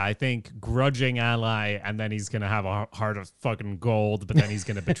 Yeah, I think grudging ally, and then he's going to have a heart of fucking gold, but then he's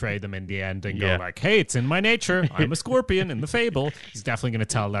going to betray them in the end and go like, hey, it's in my nature. I'm a scorpion in the fable. He's definitely going to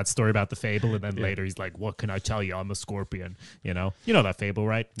tell that story about the fable, and then later he's like, what can I tell you? I'm a scorpion. You know that fable,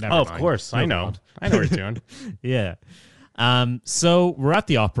 right? Never mind. Of course. I know what you're doing. Yeah. So we're at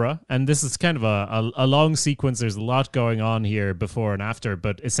the opera, and this is kind of a long sequence. There's a lot going on here before and after,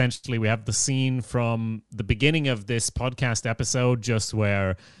 but essentially we have the scene from the beginning of this podcast episode, just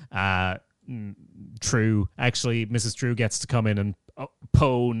where Mrs. True gets to come in and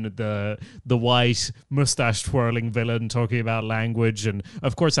pwn the white mustache twirling villain talking about language. And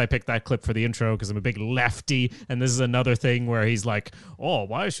of course I picked that clip for the intro because I'm a big lefty, and this is another thing where he's like, oh,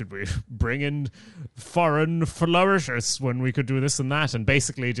 why should we bring in foreign flourishes when we could do this and that, and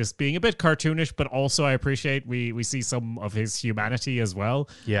basically just being a bit cartoonish. But also I appreciate we see some of his humanity as well,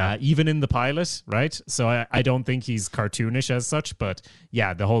 even in the pilot, right? So I don't think he's cartoonish as such, but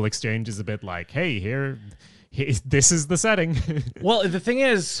yeah, the whole exchange is a bit like, hey, this is the setting. Well, the thing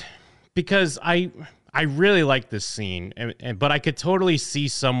is, because I really like this scene, but I could totally see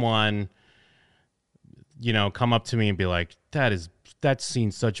someone, come up to me and be like, that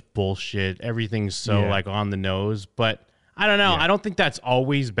scene's such bullshit. Everything's so like on the nose. But I don't know. I don't think that's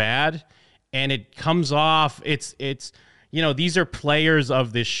always bad. And it comes off, it's these are players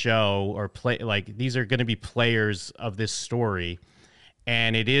of this show, or these are going to be players of this story.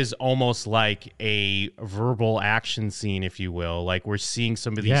 And it is almost like a verbal action scene, if you will. Like, we're seeing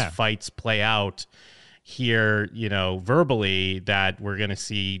some of these fights play out here, verbally, that we're going to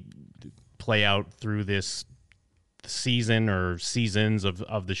see play out through this season or seasons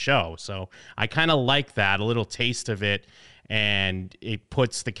of the show. So I kind of like that, a little taste of it. And it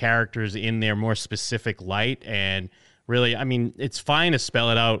puts the characters in their more specific light. And really, I mean, it's fine to spell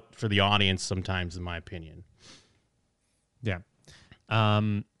it out for the audience sometimes, in my opinion. Yeah.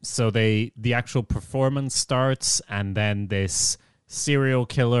 So the actual performance starts, and then this serial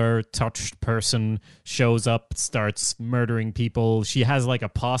killer touched person shows up, starts murdering people. She has like a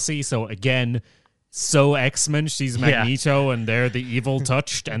posse. So again, so X-Men. She's Magneto, and they're the evil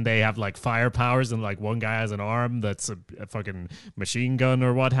touched, and they have like fire powers, and like one guy has an arm that's a fucking machine gun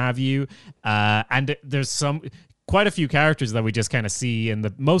or what have you. And there's quite a few characters that we just kind of see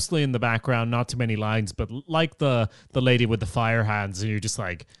mostly in the background, not too many lines, but like the lady with the fire hands, and you're just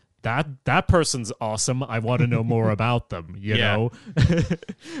like, that person's awesome. I want to know more about them, you know,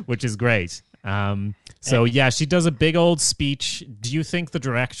 which is great. She does a big old speech. Do you think the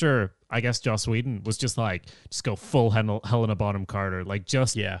director, I guess Joss Whedon, was just go full Helena Bonham Carter,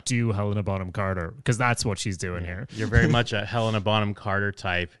 do Helena Bonham Carter, because that's what she's doing here. You're very much a Helena Bonham Carter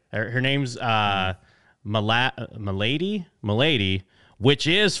type. Her name's Milady, which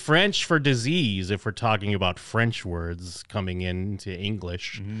is French for disease if we're talking about French words coming into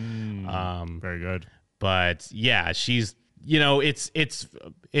English. Very good. But yeah, she's,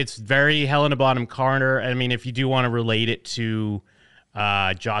 it's very Helena Bonham Carter. I mean, if you do want to relate it to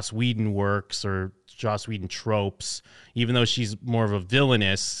Joss Whedon works or Joss Whedon tropes, even though she's more of a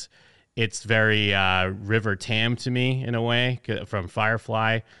villainess, it's very River Tam to me in a way from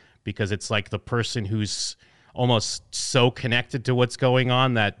Firefly, because it's like the person who's almost so connected to what's going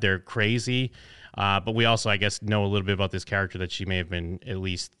on that they're crazy. But we also, I guess, know a little bit about this character that she may have been at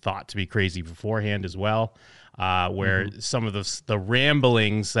least thought to be crazy beforehand as well, where some of the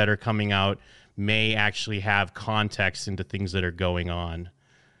ramblings that are coming out may actually have context into things that are going on.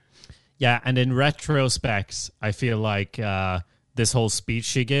 Yeah, and in retrospect, I feel like this whole speech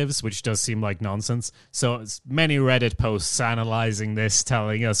she gives, which does seem like nonsense. So it's many Reddit posts analyzing this,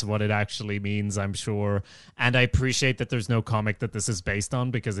 telling us what it actually means, I'm sure. And I appreciate that there's no comic that this is based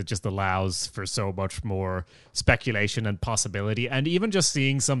on, because it just allows for so much more speculation and possibility. And even just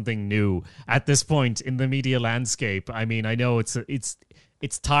seeing something new at this point in the media landscape. I mean, I know it's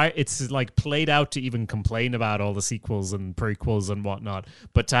like played out to even complain about all the sequels and prequels and whatnot,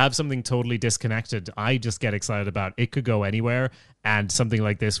 but to have something totally disconnected, I just get excited about. It could go anywhere, and something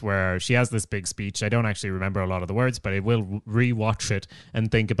like this where she has this big speech. I don't actually remember a lot of the words, but I will rewatch it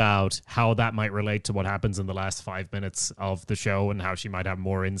and think about how that might relate to what happens in the last 5 minutes of the show and how she might have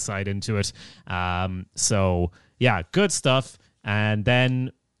more insight into it. So yeah, good stuff. And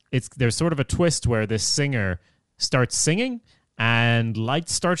then there's sort of a twist where this singer starts singing, and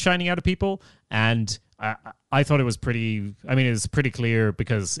lights start shining out of people. And I thought it was pretty clear,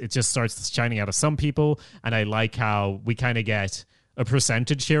 because it just starts shining out of some people. And I like how we kind of get a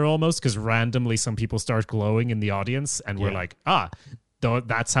percentage here almost, because randomly some people start glowing in the audience. And we're like,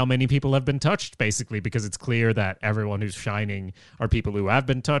 that's how many people have been touched, basically, because it's clear that everyone who's shining are people who have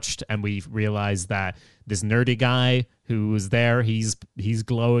been touched. And we realize that this nerdy guy who was there, he's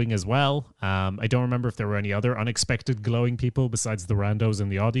glowing as well. I don't remember if there were any other unexpected glowing people besides the randos in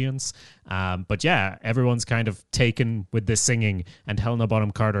the audience. But yeah, everyone's kind of taken with this singing, and Helena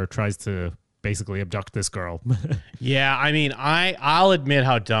Bonham Carter tries to basically abduct this girl. Yeah, I mean, I'll admit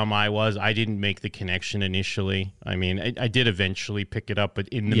how dumb I was. I didn't make the connection initially. I mean, I did eventually pick it up, but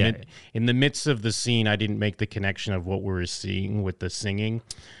in the midst of the scene, I didn't make the connection of what we were seeing with the singing.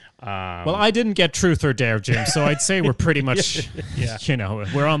 Well, I didn't get truth or dare, Jim, so I'd say we're pretty much,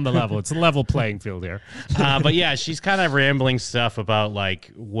 we're on the level. It's a level playing field here. But yeah, she's kind of rambling stuff about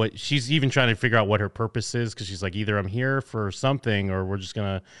like what she's even trying to figure out what her purpose is, because she's like, either I'm here for something, or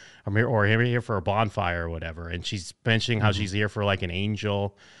I'm here for a bonfire or whatever. And she's mentioning how she's here for like an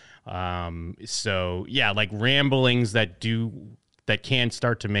angel. So yeah, like ramblings that can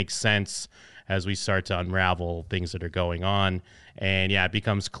start to make sense as we start to unravel things that are going on. And yeah, it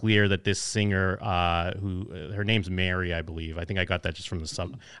becomes clear that this singer, who her name's Mary, I believe. I think I got that just from the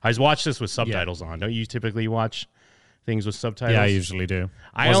sub. I watched this with subtitles on. Don't you typically watch things with subtitles? Yeah, I usually do.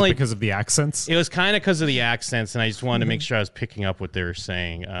 Was it because of the accents? It was kind of because of the accents, and I just wanted to make sure I was picking up what they were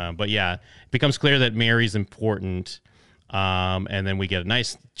saying. But yeah, it becomes clear that Mary's important. And then we get a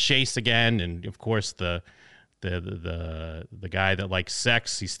nice chase again, and of course the guy that likes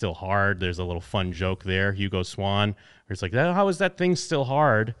sex, he's still hard. There's a little fun joke there, Hugo Swan, where it's like, how is that thing still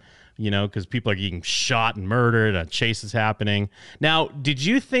hard? Because people are getting shot and murdered, a chase is happening. Now, did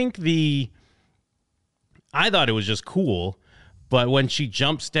you think I thought it was just cool, but when she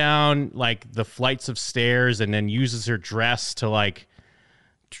jumps down like the flights of stairs and then uses her dress to like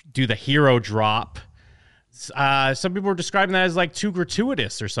do the hero drop, some people were describing that as like too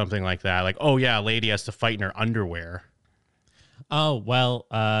gratuitous or something like that. Like, oh yeah, a lady has to fight in her underwear. Oh, well,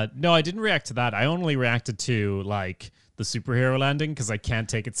 no, I didn't react to that. I only reacted to like the superhero landing because I can't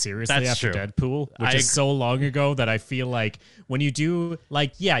take it seriously That's after true. Deadpool, which is so long ago that I feel like when you do,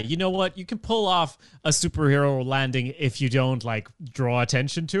 like, yeah, you know what? You can pull off a superhero landing if you don't, like, draw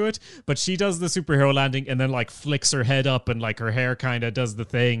attention to it. But she does the superhero landing and then, like, flicks her head up and, like, her hair kind of does the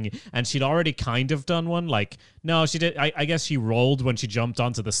thing. And she'd already kind of done one. Like, no, she did. I guess she rolled when she jumped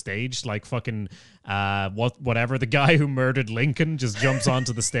onto the stage, like fucking whatever. The guy who murdered Lincoln just jumps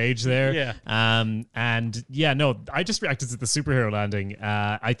onto the stage there. Yeah. And yeah, no, I just reacted to the superhero landing.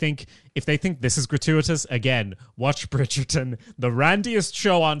 I think if they think this is gratuitous, again, watch Bridgerton, the randiest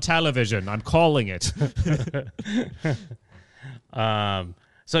show on television. I'm calling it.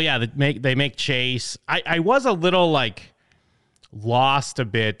 So yeah, they make Chase. I was a little like lost a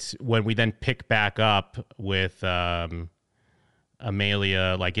bit when we then pick back up with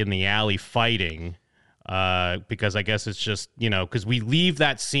Amelia like in the alley fighting, because I guess it's just, you know, because we leave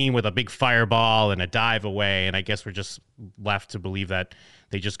that scene with a big fireball and a dive away, and I guess we're just left to believe that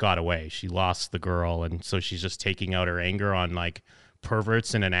they just got away. She lost the girl, and so she's just taking out her anger on like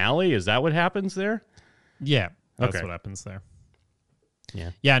perverts in an alley. Is that what happens there? Yeah, that's Okay. what happens there.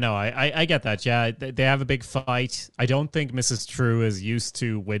 Yeah. No, I get that. Yeah, they have a big fight. I don't think Mrs. True is used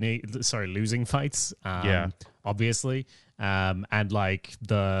to losing fights. Obviously. And like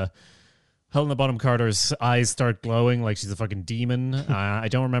the Helena Bonham Carter's eyes start glowing like she's a fucking demon. I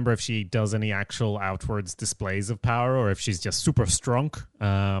don't remember if she does any actual outwards displays of power or if she's just super strong.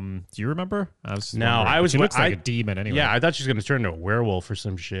 Do you remember? She looks like a demon anyway. Yeah, I thought she was going to turn into a werewolf or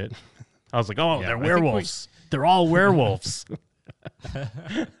some shit. I was like, oh, Yeah, they're I think werewolves. They're all werewolves.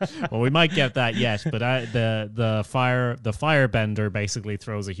 Well, we might get that yet, but the firebender basically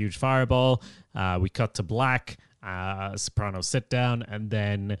throws a huge fireball. We cut to black. Sopranos sit down, and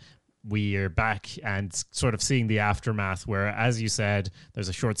then we are back and sort of seeing the aftermath where, as you said, there's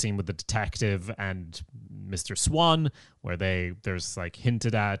a short scene with the detective and Mr. Swan where there's like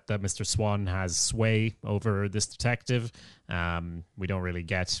hinted at that Mr. Swan has sway over this detective. We don't really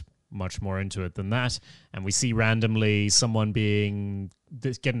get much more into it than that, and we see randomly someone getting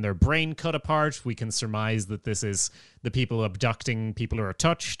their brain cut apart. We can surmise that this is the people abducting people who are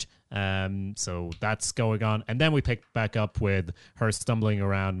touched. So that's going on, and then we pick back up with her stumbling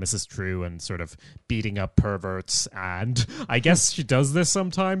around Mrs. True and sort of beating up perverts, and I guess she does this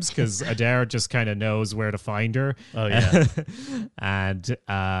sometimes because Adair just kind of knows where to find her. Oh yeah. And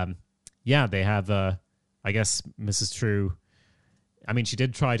they have I guess Mrs. True, I mean, she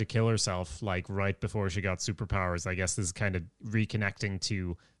did try to kill herself like right before she got superpowers. I guess this is kind of reconnecting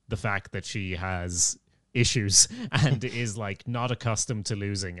to the fact that she has issues and is like not accustomed to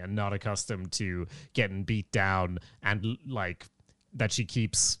losing and not accustomed to getting beat down, and like that she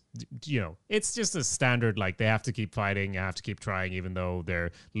keeps, you know, it's just a standard, like they have to keep fighting, have to keep trying even though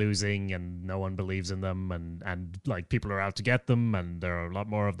they're losing and no one believes in them, and like people are out to get them and there are a lot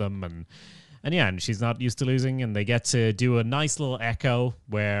more of them, and yeah, and she's not used to losing, and they get to do a nice little echo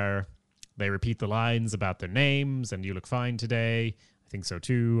where they repeat the lines about their names and you look fine today, I think so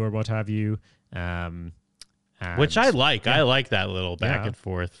too, or what have you. Which I like. Yeah. I like that little back and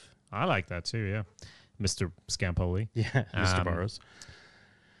forth. I like that too, yeah. Mr. Scampoli. Yeah, Mr. Burroughs.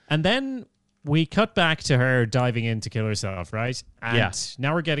 And then we cut back to her diving in to kill herself, right? And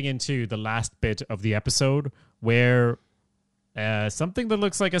now we're getting into the last bit of the episode where something that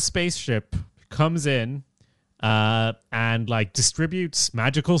looks like a spaceship comes in and like distributes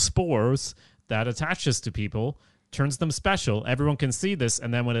magical spores that attaches to people, turns them special. Everyone can see this,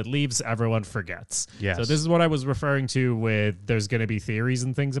 and then when it leaves, everyone forgets. Yes. So this is what I was referring to with there's going to be theories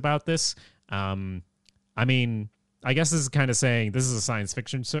and things about this. I mean, I guess this is kind of saying this is a science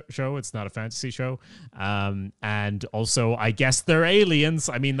fiction show. It's not a fantasy show. And also, I guess they're aliens.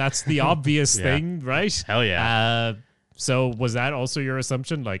 I mean, that's the obvious thing, right? Hell yeah. So was that also your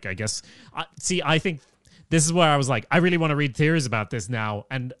assumption? Like, I guess, I think this is where I was like, I really want to read theories about this now.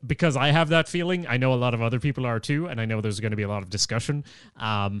 And because I have that feeling, I know a lot of other people are too. And I know there's going to be a lot of discussion.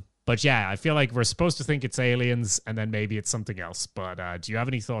 But yeah, I feel like we're supposed to think it's aliens and then maybe it's something else. But do you have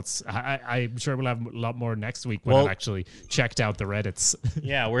any thoughts? I'm sure we'll have a lot more next week when I've actually checked out the Reddits.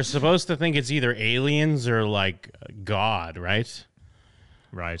 Yeah, we're supposed to think it's either aliens or like God, right?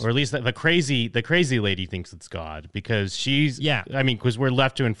 Right. Or at least the crazy lady thinks it's God because she's, I mean, because we're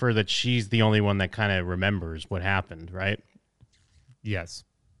left to infer that she's the only one that kind of remembers what happened, right? Yes.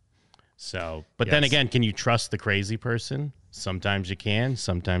 So, but then again, can you trust the crazy person? Sometimes you can,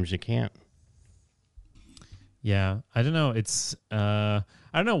 sometimes you can't. Yeah, I don't know. It's I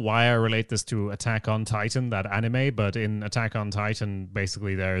don't know why I relate this to Attack on Titan, that anime, but in Attack on Titan,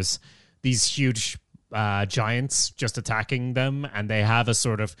 basically there's these huge giants just attacking them, and they have a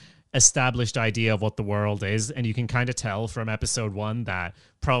sort of established idea of what the world is, and you can kind of tell from episode 1 that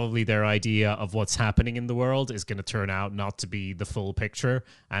probably their idea of what's happening in the world is going to turn out not to be the full picture.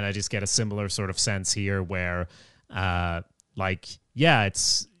 And I just get a similar sort of sense here where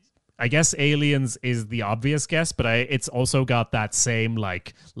it's, I guess Aliens is the obvious guess, but it's also got that same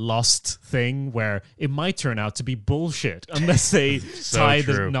like Lost thing where it might turn out to be bullshit unless they tie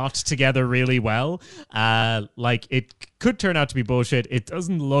the knot together really well. Like it could turn out to be bullshit. It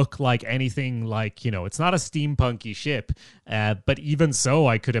doesn't look like anything like, it's not a steampunky ship. But even so,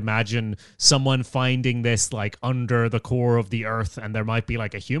 I could imagine someone finding this like under the core of the Earth, and there might be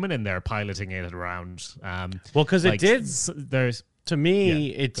like a human in there piloting it around. Because like, it did. There's To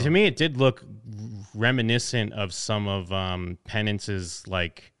me, it did look reminiscent of some of Penance's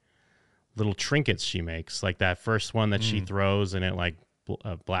like little trinkets she makes, like that first one that she throws and it like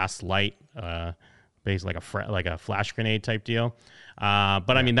blasts light, basically like a flash grenade type deal.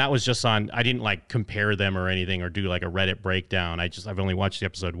 But I mean, that was just on. I didn't like compare them or anything or do like a Reddit breakdown. I've only watched the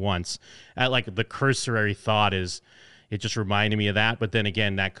episode once. Like the cursory thought is, it just reminded me of that. But then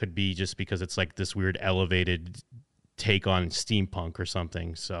again, that could be just because it's like this weird elevated take on steampunk or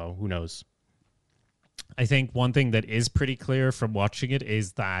something, so who knows. I think one thing that is pretty clear from watching it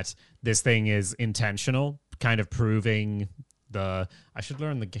is that this thing is intentional, kind of proving I should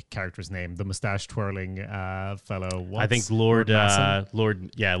learn the character's name, the mustache twirling fellow. I think Lord Masson.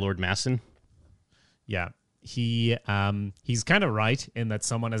 Lord Masson. Yeah, he's kind of right in that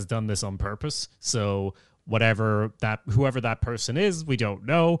someone has done this on purpose. So whoever that person is, we don't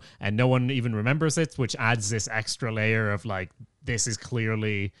know, and no one even remembers it, which adds this extra layer of like, this is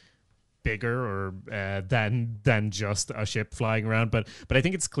clearly bigger or than just a ship flying around. But I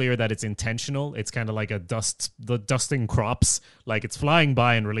think it's clear that it's intentional. It's kind of like the dusting crops, like it's flying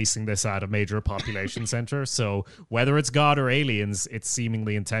by and releasing this at a major population center. So whether it's God or aliens, it's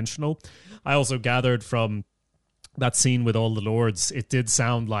seemingly intentional. I also gathered from that scene with all the lords, it did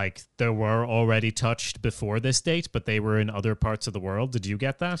sound like they were already touched before this date, but they were in other parts of the world. Did you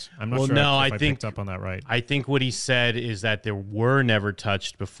get that? I'm not sure if I picked up on that right. I think what he said is that there were never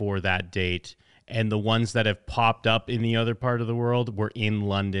touched before that date, and the ones that have popped up in the other part of the world were in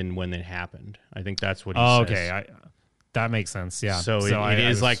London when it happened. I think that's what he says. Okay. That makes sense, yeah. So it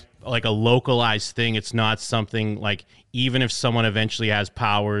is like a localized thing. It's not something like, even if someone eventually has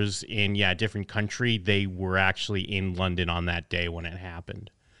powers in a different country, they were actually in London on that day when it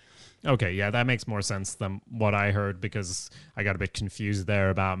happened. Okay, yeah, that makes more sense than what I heard, because I got a bit confused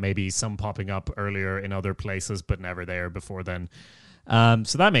there about maybe some popping up earlier in other places but never there before then.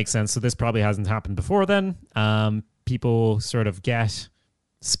 So that makes sense. So this probably hasn't happened before then. People sort of get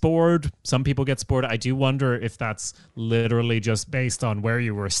spored. Some people get spored. I do wonder if that's literally just based on where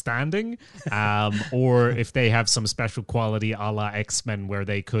you were standing, or if they have some special quality a la X-Men where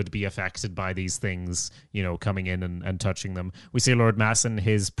they could be affected by these things, coming in and touching them. We see Lord Masson,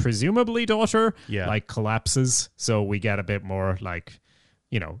 his presumably daughter, collapses. So we get a bit more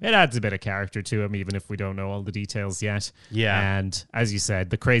it adds a bit of character to him, even if we don't know all the details yet. Yeah. And as you said,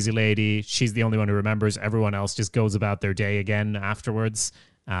 the crazy lady, she's the only one who remembers. Everyone else just goes about their day again afterwards.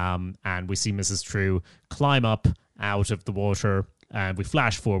 And we see Mrs. True climb up out of the water, and we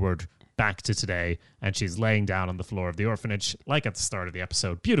flash forward back to today, and she's laying down on the floor of the orphanage, like at the start of the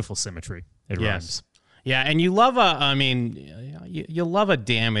episode. Beautiful symmetry. It rhymes. Yeah, and you love you love a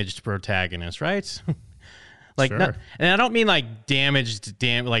damaged protagonist, right? Sure. And I don't mean like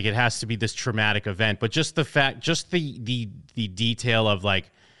like it has to be this traumatic event, but just the fact, just the detail of like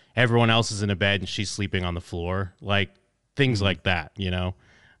everyone else is in a bed and she's sleeping on the floor, like things like that,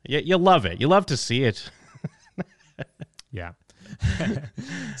 You love it. You love to see it. Yeah.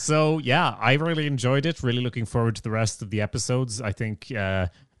 So, yeah, I really enjoyed it. Really looking forward to the rest of the episodes. I think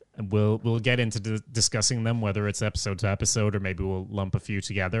we'll get into discussing them, whether it's episode to episode or maybe we'll lump a few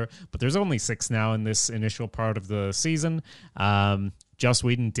together. But there's only 6 now in this initial part of the season. Joss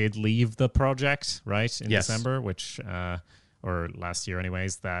Whedon did leave the project, right, in December, which... or last year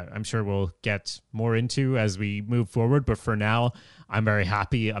anyways, that I'm sure we'll get more into as we move forward. But for now, I'm very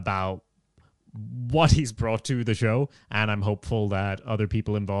happy about what he's brought to the show, and I'm hopeful that other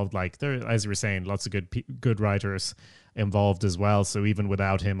people involved, like there, as you were saying, lots of good writers involved as well. So even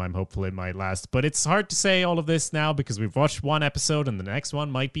without him, I'm hopeful it might last. But it's hard to say all of this now because we've watched one episode and the next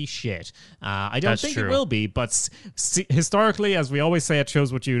one might be shit. I don't think it will be, but historically, as we always say at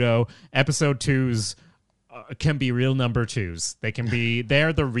Shows What You Know, episode 2s can be real number 2s.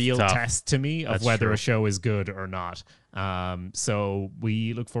 They're the real test to me of whether a show is good or not. So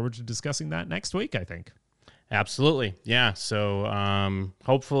we look forward to discussing that next week, I think. Absolutely. Yeah. So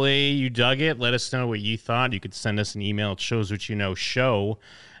hopefully you dug it. Let us know what you thought. You could send us an email at showswhatyouknow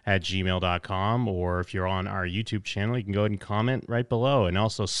gmail.com. Or if you're on our YouTube channel, you can go ahead and comment right below. And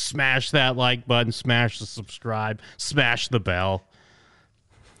also smash that like button, smash the subscribe, smash the bell.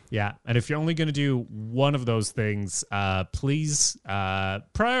 Yeah, and if you're only going to do one of those things, please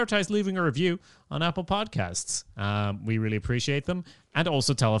prioritize leaving a review on Apple Podcasts. We really appreciate them. And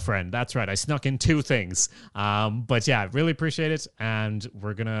also tell a friend. That's right, I snuck in 2 things. But yeah, really appreciate it. And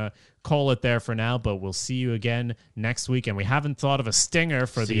we're going to call it there for now, but we'll see you again next week. And we haven't thought of a stinger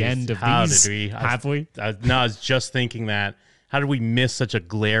for the end of these. Did we? Have we? No, I was just thinking that. How did we miss such a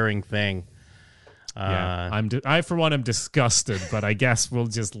glaring thing? Yeah, I for one am disgusted, but I guess we'll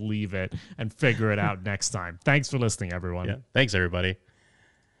just leave it and figure it out next time. Thanks for listening, everyone. Yeah. Thanks, everybody.